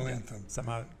national anthem.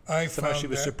 Somehow I she found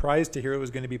was that- surprised to hear it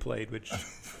was going to be played, which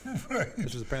Right.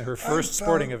 this was apparently her first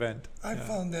sporting event. I Yeah.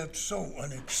 found that so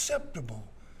unacceptable,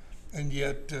 and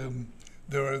yet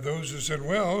there are those who said,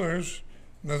 "Well, there's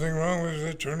nothing wrong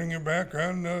with turning your back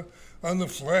on the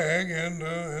flag and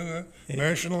the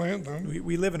national anthem."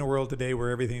 We live in a world today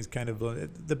where everything's kind of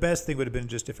the best thing would have been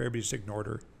just if everybody just ignored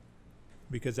her,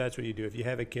 because that's what you do. If you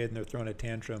have a kid and they're throwing a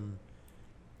tantrum,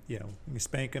 you know, you can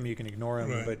spank them, you can ignore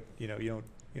them, Right. but you know, you don't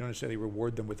necessarily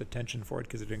reward them with attention for it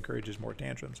because it encourages more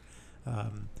tantrums.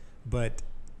 But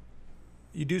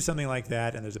you do something like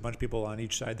that, and there's a bunch of people on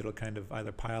each side that'll kind of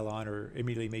either pile on or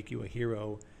immediately make you a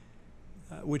hero,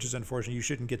 which is unfortunate. You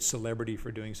shouldn't get celebrity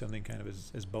for doing something kind of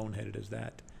as boneheaded as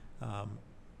that.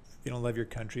 If you don't love your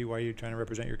country, why are you trying to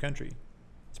represent your country?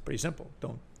 It's pretty simple.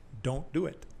 Don't do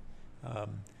it.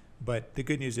 But the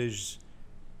good news is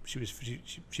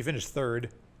she finished third.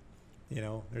 You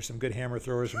know, there's some good hammer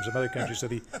throwers from some other countries, so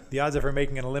the odds of her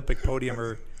making an Olympic podium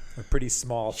are pretty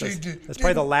small. So that's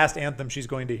probably the last anthem she's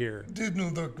going to hear.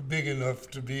 Didn't look big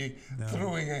enough to be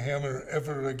throwing a hammer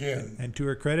ever again. And to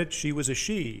her credit, she was a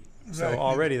she. So Right.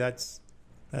 already that's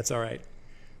all right.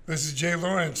 This is Jay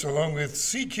Lawrence along with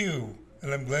CQ,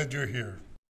 and I'm glad you're here.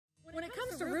 When it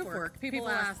comes to roof work, people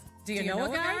ask, do you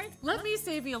know a guy? Let me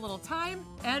save you a little time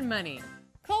and money.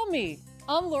 Call me.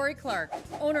 I'm Lori Clark,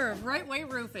 owner of Right Way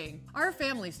Roofing. Our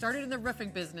family started in the roofing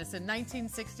business in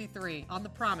 1963 on the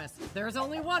promise there's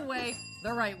only one way,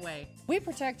 the right way. We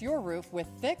protect your roof with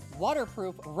thick,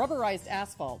 waterproof, rubberized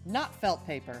asphalt, not felt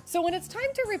paper. So when it's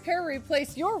time to repair or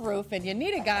replace your roof and you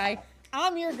need a guy,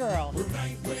 I'm your girl. We're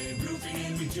Right Way Roofing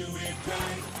and we do it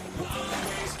right. We'll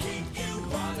always keep you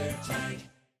watertight.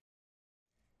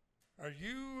 Are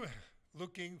you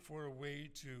looking for a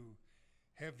way to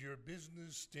have your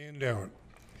business stand out?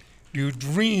 Do you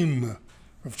dream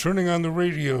of turning on the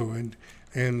radio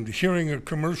and hearing a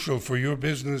commercial for your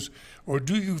business? Or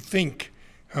do you think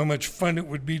how much fun it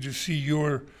would be to see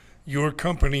your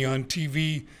company on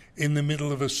TV in the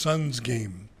middle of a Suns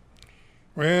game?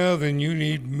 Well, then you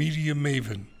need Media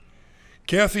Maven.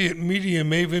 Kathy at Media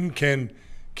Maven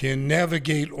can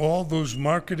navigate all those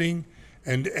marketing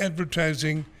and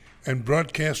advertising and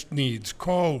broadcast needs.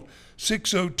 Call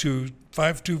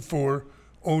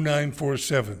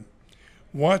 602-524-0947.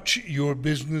 Watch your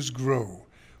business grow,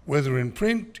 whether in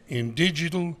print, in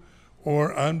digital,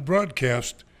 or on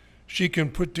broadcast. She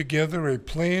can put together a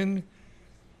plan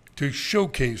to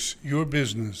showcase your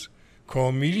business.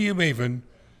 Call Media Maven,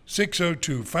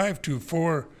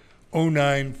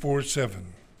 602-524-0947.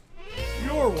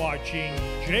 You're watching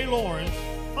Jay Lawrence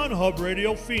on Hub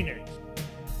Radio Phoenix.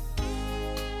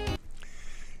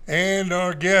 And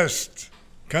our guest,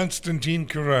 Constantine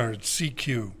Carrard,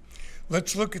 CQ.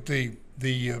 Let's look at the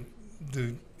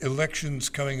elections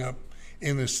coming up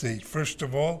in the state. First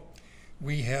of all,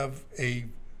 we have a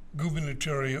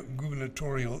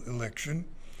gubernatorial election,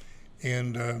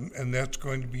 and that's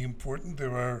going to be important.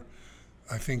 There are,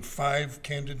 I think, 5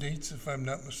 candidates, if I'm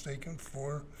not mistaken,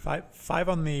 4. Five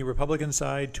on the Republican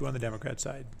side, 2 on the Democrat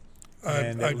side.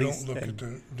 I don't look at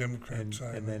the Democrat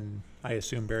side. And then I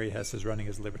assume Barry Hess is running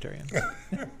as a Libertarian.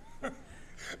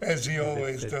 As he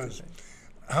always does.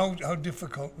 How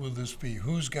difficult will this be?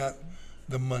 Who's got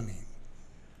the money?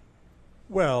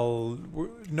 Well,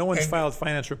 no one's filed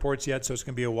finance reports yet, so it's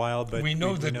going to be a while. But we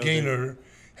know that Gaynor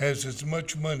has as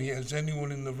much money as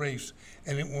anyone in the race,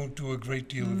 and it won't do a great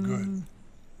deal of good.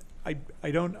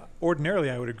 I don't ordinarily.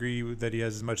 I would agree that he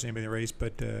has as much as anybody in the race,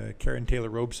 but Karen Taylor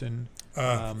Robeson,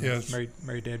 yes,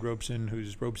 Mary Dad Robeson,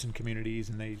 who's Robeson Communities,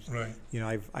 and they, right. You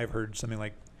know, I've heard something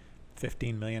like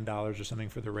 $15 million or something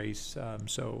for the race.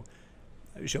 So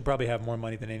she'll probably have more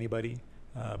money than anybody.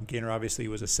 Gaynor obviously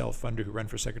was a self-funder who ran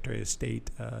for Secretary of State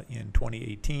in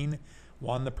 2018,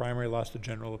 won the primary, lost the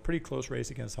general, a pretty close race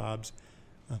against Hobbs.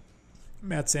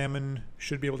 Matt Salmon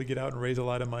should be able to get out and raise a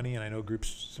lot of money, and I know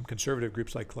some conservative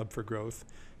groups like Club for Growth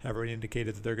have already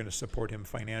indicated that they're going to support him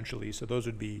financially. So those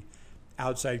would be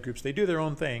outside groups. They do their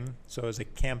own thing, so as a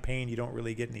campaign, you don't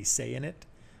really get any say in it,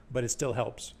 but it still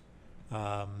helps.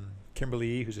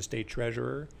 Kimberly, who's a state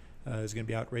treasurer, is going to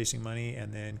be out raising money,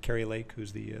 and then Carrie Lake,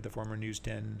 who's the former News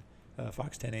 10,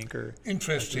 Fox 10 anchor.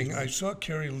 Interesting. I saw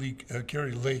Carrie Lake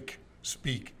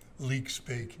speak.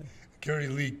 Carrie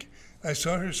Lake. I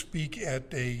saw her speak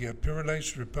at a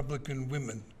Paradise Republican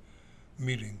Women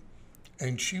meeting,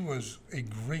 and she was a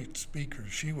great speaker.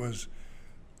 She was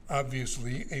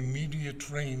obviously a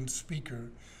media-trained speaker.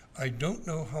 I don't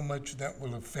know how much that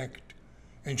will affect,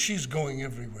 and she's going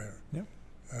everywhere. Yeah.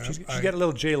 She's got a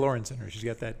little Jay Lawrence in her. She's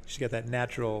got that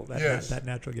natural that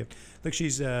natural gift. Look,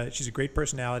 she's a great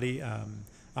personality.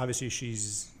 Obviously,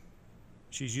 she's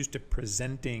used to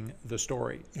presenting the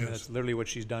story. Yes. That's literally what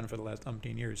she's done for the last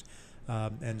umpteen years,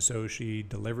 and so she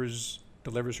delivers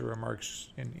her remarks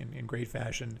in great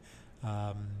fashion.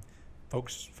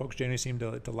 Folks generally seem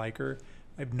to like her.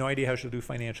 I have no idea how she'll do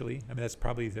financially. I mean, that's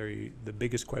probably the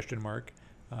biggest question mark,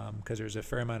 because there's a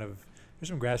fair amount of there's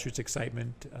some grassroots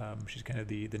excitement. She's kind of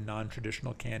the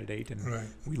non-traditional candidate, and Right.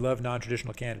 we love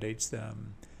non-traditional candidates.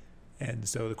 And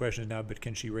so the question is now, but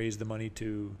can she raise the money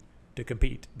to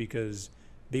compete? Because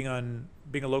being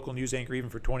a local news anchor, even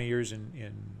for 20 years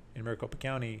in Maricopa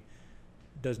County,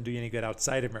 doesn't do you any good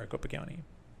outside of Maricopa County.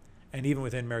 And even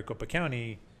within Maricopa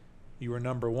County, you were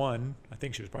number one. I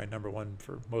think she was probably number one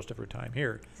for most of her time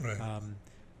here. Right.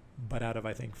 But out of,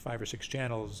 I think, 5 or 6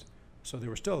 channels, so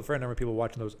there were still a fair number of people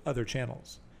watching those other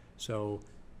channels. So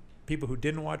people who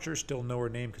didn't watch her still know her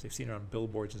name because they've seen her on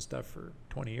billboards and stuff for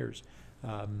 20 years.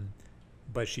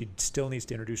 But she still needs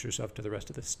to introduce herself to the rest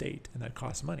of the state, and that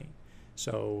costs money.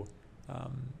 So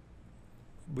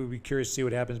we'll be curious to see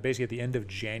what happens. Basically, at the end of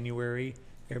January,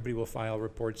 everybody will file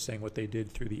reports saying what they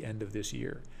did through the end of this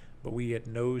year. But we get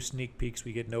no sneak peeks.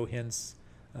 We get no hints.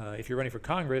 If you're running for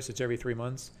Congress, it's every 3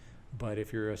 months. But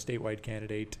if you're a statewide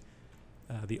candidate,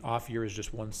 the off year is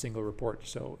just one single report.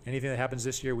 So anything that happens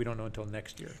this year, we don't know until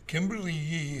next year. Kimberly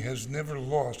Yee has never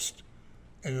lost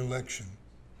an election.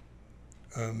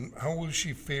 How will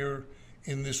she fare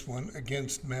in this one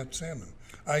against Matt Salmon?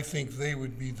 I think they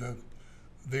would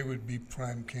be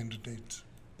prime candidates.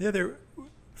 Yeah,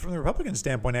 from the Republican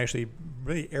standpoint, actually,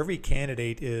 really every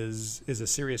candidate is a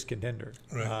serious contender.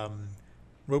 Right.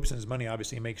 Robeson's money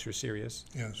obviously makes her serious.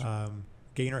 Yes.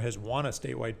 Gaynor has won a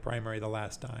statewide primary the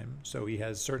last time, so he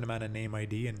has a certain amount of name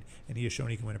ID, and he has shown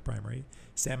he can win a primary.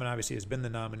 Salmon obviously has been the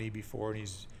nominee before, and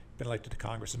he's been elected to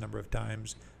Congress a number of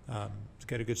times. He's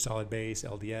got a good solid base,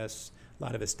 LDS,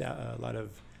 a lot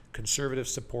of conservative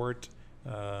support.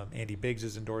 Andy Biggs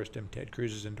has endorsed him, Ted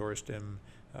Cruz has endorsed him,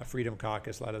 Freedom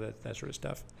Caucus, a lot of that sort of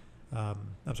stuff. I'm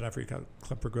sorry, not Freedom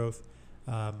Club for Growth.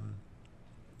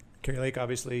 Carrie Lake,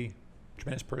 obviously,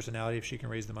 tremendous personality if she can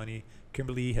raise the money.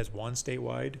 Kimberly has won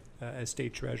statewide as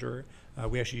state treasurer.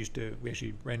 We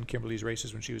actually ran Kimberly's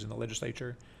races when she was in the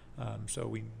legislature, so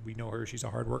we know her. She's a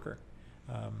hard worker.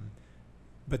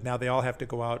 But now they all have to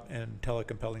go out and tell a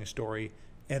compelling story,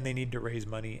 and they need to raise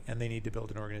money, and they need to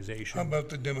build an organization. How about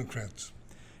the Democrats?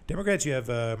 Democrats, you have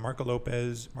Marco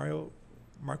Lopez,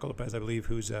 I believe,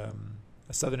 who's a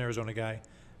Southern Arizona guy,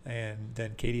 and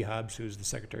then Katie Hobbs, who's the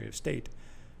Secretary of State.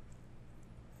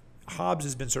 Hobbs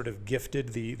has been sort of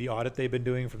gifted the audit they've been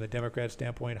doing from the Democrat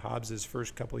standpoint. Hobbs'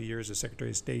 first couple of years as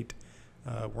Secretary of State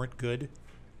weren't good.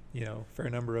 Fair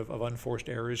number of unforced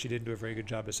errors. She didn't do a very good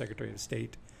job as Secretary of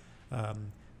State.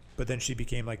 But then she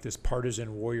became like this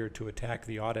partisan warrior to attack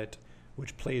the audit,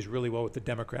 which plays really well with the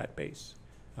Democrat base.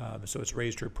 So it's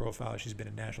raised her profile. She's been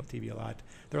in national TV a lot.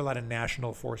 There are a lot of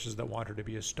national forces that want her to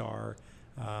be a star.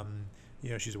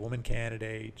 She's a woman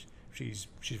candidate. She's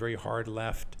very hard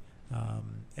left.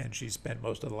 And she's spent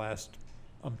most of the last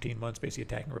umpteen months basically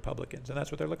attacking Republicans, and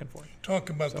that's what they're looking for. Talk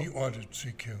about the audit,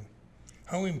 CQ.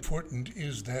 How important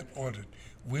is that audit?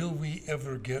 Will we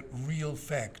ever get real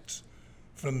facts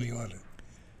from the audit?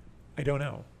 I don't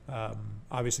know.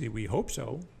 Obviously, we hope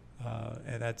so,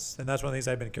 and that's one of the things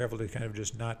I've been careful to kind of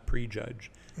just not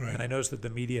prejudge. Right. And I noticed that the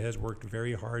media has worked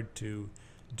very hard to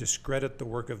discredit the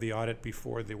work of the audit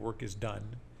before the work is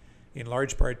done. In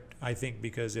large part, I think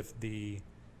because if they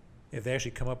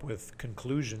actually come up with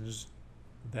conclusions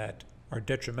that are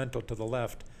detrimental to the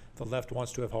left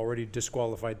wants to have already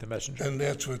disqualified the messenger. And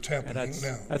that's what's happening And that's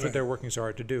now. what right. they're working so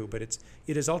hard to do. But it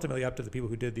is ultimately up to the people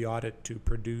who did the audit to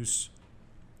produce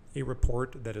a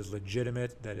report that is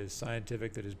legitimate, that is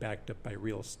scientific, that is backed up by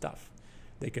real stuff.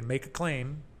 They can make a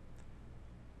claim,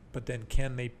 but then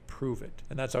can they prove it?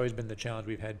 And that's always been the challenge.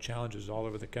 We've had challenges all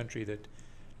over the country that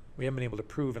we haven't been able to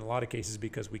prove in a lot of cases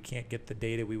because we can't get the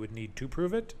data we would need to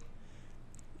prove it.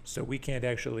 So we can't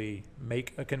actually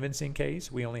make a convincing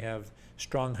case. We only have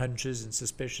strong hunches and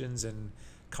suspicions and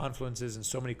confluences and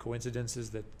so many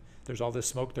coincidences that there's all this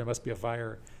smoke, there must be a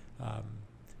fire.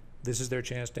 This is their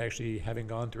chance to actually, having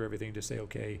gone through everything, to say,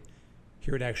 okay,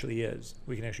 here it actually is.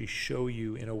 We can actually show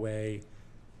you in a way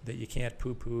that you can't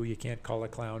poo-poo, you can't call a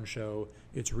clown show.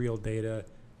 It's real data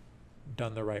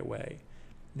done the right way.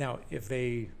 Now, if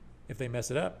they mess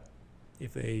it up,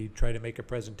 if they try to make a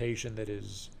presentation that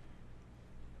is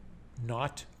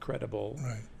not credible,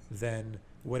 Right. then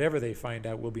whatever they find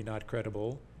out will be not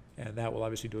credible, and that will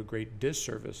obviously do a great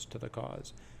disservice to the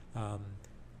cause.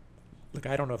 Look,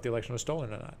 I don't know if the election was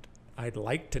stolen or not. I'd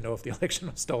like to know if the election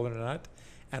was stolen or not,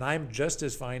 and I'm just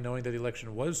as fine knowing that the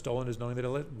election was stolen as knowing that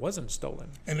it wasn't stolen.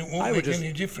 And it I won't would make just-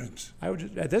 any difference, I would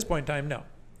just, at this point in time, no.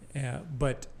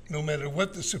 But no matter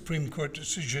what the Supreme Court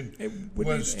decision It wouldn't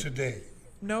was be- today.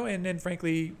 no, and then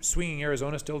frankly, swinging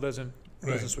Arizona still doesn't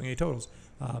Right. swing any totals.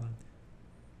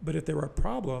 But if there are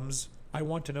problems, I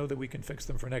want to know that we can fix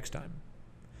them for next time.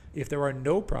 If there are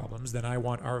no problems, then I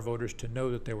want our voters to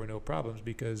know that there were no problems,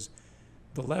 because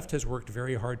the left has worked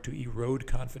very hard to erode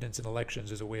confidence in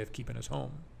elections as a way of keeping us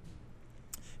home.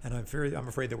 And I'm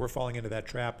afraid that we're falling into that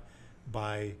trap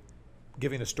by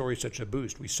giving the story such a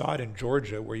boost. We saw it in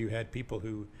Georgia, where you had people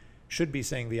who should be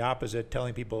saying the opposite,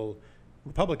 telling people,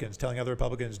 Republicans, telling other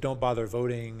Republicans, don't bother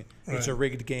voting. It's a Right.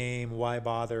 rigged game. Why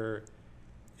bother?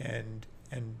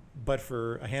 But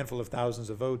for a handful of thousands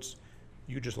of votes,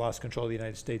 you just lost control of the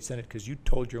United States Senate because you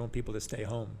told your own people to stay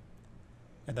home.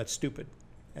 And that's stupid.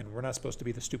 And we're not supposed to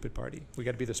be the stupid party. We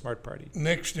got to be the smart party.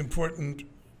 Next important,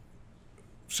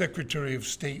 Secretary of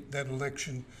State, that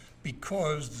election,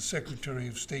 because the Secretary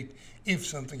of State, if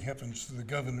something happens to the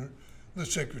governor, the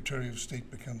Secretary of State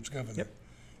becomes governor. Yep.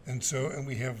 And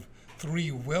we have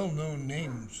three well-known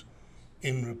names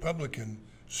in Republican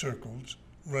circles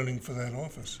running for that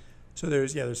office. So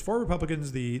there's four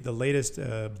Republicans. The latest,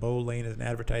 Bo Lane, is an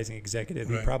advertising executive.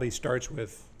 He Right. probably starts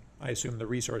with, I assume, the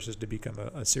resources to become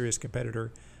a serious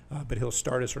competitor, but he'll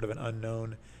start as sort of an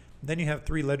unknown. Then you have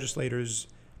three legislators.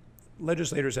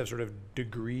 Legislators have sort of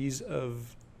degrees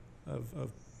of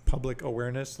public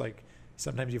awareness. Like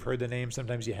sometimes you've heard the name,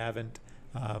 sometimes you haven't.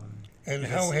 And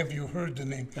Yes. how have you heard the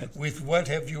name? With what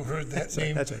have you heard that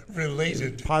name That's right.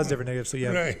 related? Positive or negative. So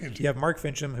Right. you have Mark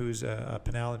Fincham, who's a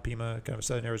Pinal and Pima, kind of a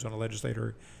Southern Arizona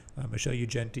legislator. Michelle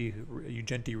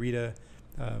Ugenti Rita,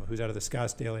 who's out of the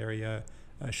Scottsdale area.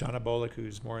 Shauna Bullock,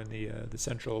 who's more in the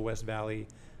central West Valley,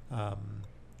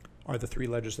 are the three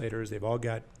legislators. They've all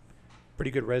got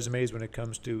pretty good resumes when it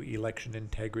comes to election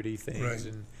integrity things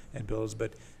Right. and bills.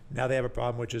 But now they have a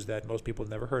problem, which is that most people have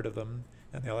never heard of them,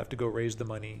 and they'll have to go raise the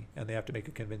money, and they have to make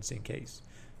a convincing case.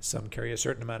 Some carry a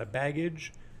certain amount of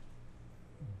baggage,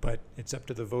 but it's up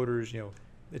to the voters,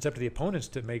 it's up to the opponents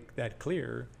to make that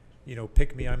clear.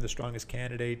 Pick me, I'm the strongest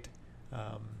candidate.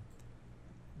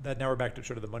 That now we're back to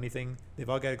sort of the money thing. They've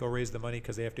all got to go raise the money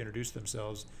because they have to introduce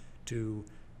themselves to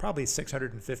probably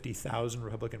 650,000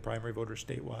 Republican primary voters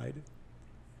statewide.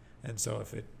 And so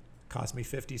if it costs me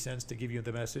 50 cents to give you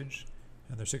the message,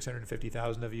 and there's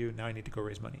 650,000 of you, now I need to go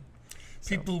raise money.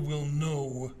 So- People will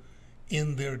know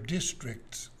in their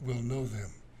districts will know them.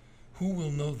 Who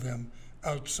will know them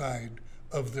outside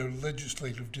of their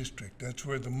legislative district? That's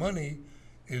where the money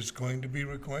is going to be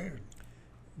required.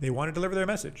 They want to deliver their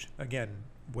message. Again,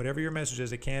 whatever your message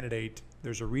as a candidate,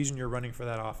 there's a reason you're running for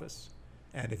that office.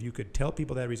 And if you could tell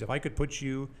people that reason, if I could put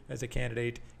you as a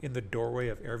candidate in the doorway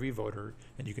of every voter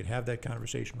and you could have that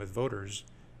conversation with voters,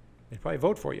 they'd probably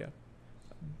vote for you.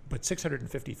 But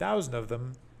 650,000 of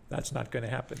them, that's not going to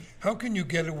happen. How can you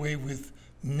get away with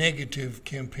negative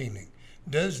campaigning?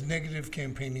 Does negative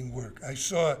campaigning work? I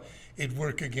saw it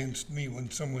work against me when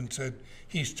someone said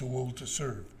he's too old to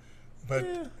serve.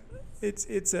 But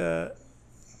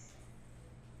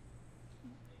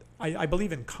I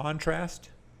believe in contrast.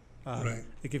 Right.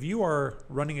 Like if you are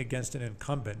running against an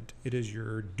incumbent, it is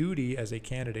your duty as a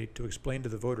candidate to explain to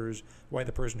the voters why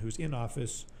the person who's in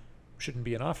office shouldn't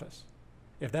be in office.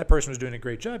 If that person was doing a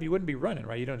great job, you wouldn't be running,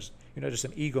 right? You're not just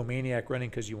some egomaniac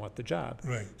running because you want the job.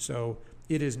 Right. So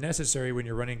it is necessary when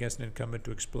you're running against an incumbent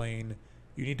to explain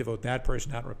you need to vote that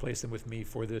person out and replace them with me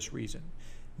for this reason.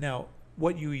 Now,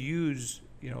 what you use,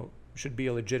 should be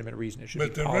a legitimate reason. It should but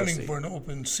be they're policy. running for an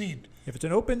open seat. If it's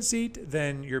an open seat,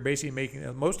 then you're basically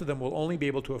making, most of them will only be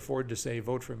able to afford to say,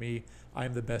 vote for me,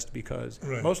 I'm the best because.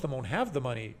 Right. Most of them won't have the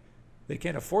money They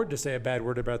can't afford to say a bad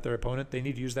word about their opponent. They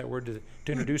need to use that word to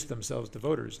introduce themselves to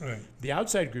voters. Right. The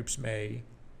outside groups may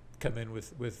come in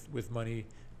with money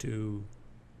to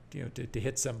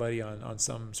hit somebody on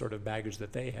some sort of baggage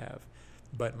that they have.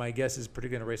 But my guess is,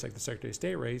 particularly in a race like the Secretary of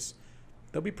State race,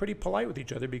 they'll be pretty polite with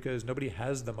each other because nobody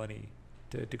has the money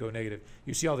to go negative.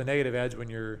 You see all the negative ads when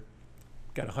you're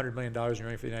got $100 million and you're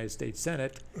running for the United States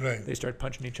Senate. Right. They start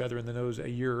punching each other in the nose a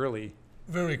year early.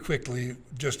 Very quickly,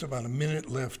 just about a minute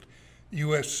left,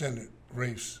 U.S. Senate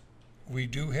race. We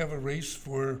do have a race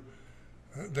for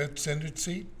that Senate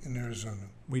seat in Arizona.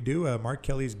 We do. Mark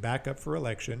Kelly's back up for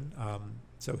election,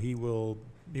 so he will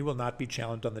not be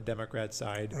challenged on the Democrat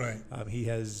side. Right.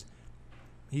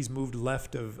 He's moved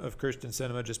left of Kyrsten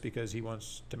Sinema just because he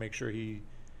wants to make sure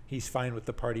he's fine with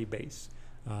the party base.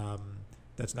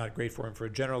 That's not great for him for a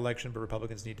general election, but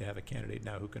Republicans need to have a candidate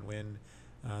now who can win.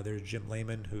 There's Jim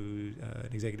Lehman, who an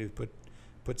executive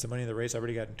put some money in the race. I've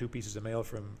already gotten 2 pieces of mail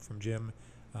from Jim.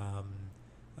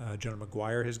 General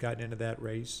McGuire has gotten into that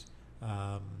race.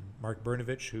 Mark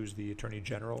Brnovich, who's the Attorney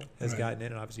General, has gotten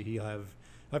in, and obviously he'll have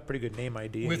a pretty good name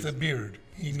ID. With a beard.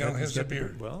 He now has a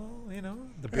beard. Well,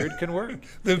 the beard can work.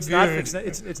 The it's beard.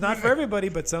 It's not for everybody,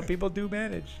 but some people do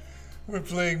manage. We're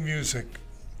playing music,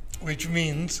 which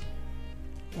means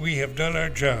we have done our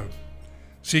job.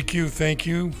 CQ, thank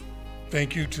you.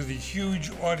 Thank you to the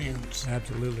huge audience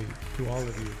Absolutely. To all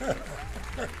of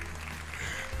you.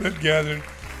 that gathered.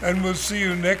 And we'll see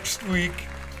you next week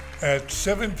at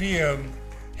 7 p.m.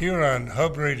 here on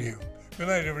Hub Radio. Good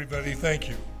night, everybody. Thank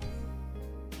you.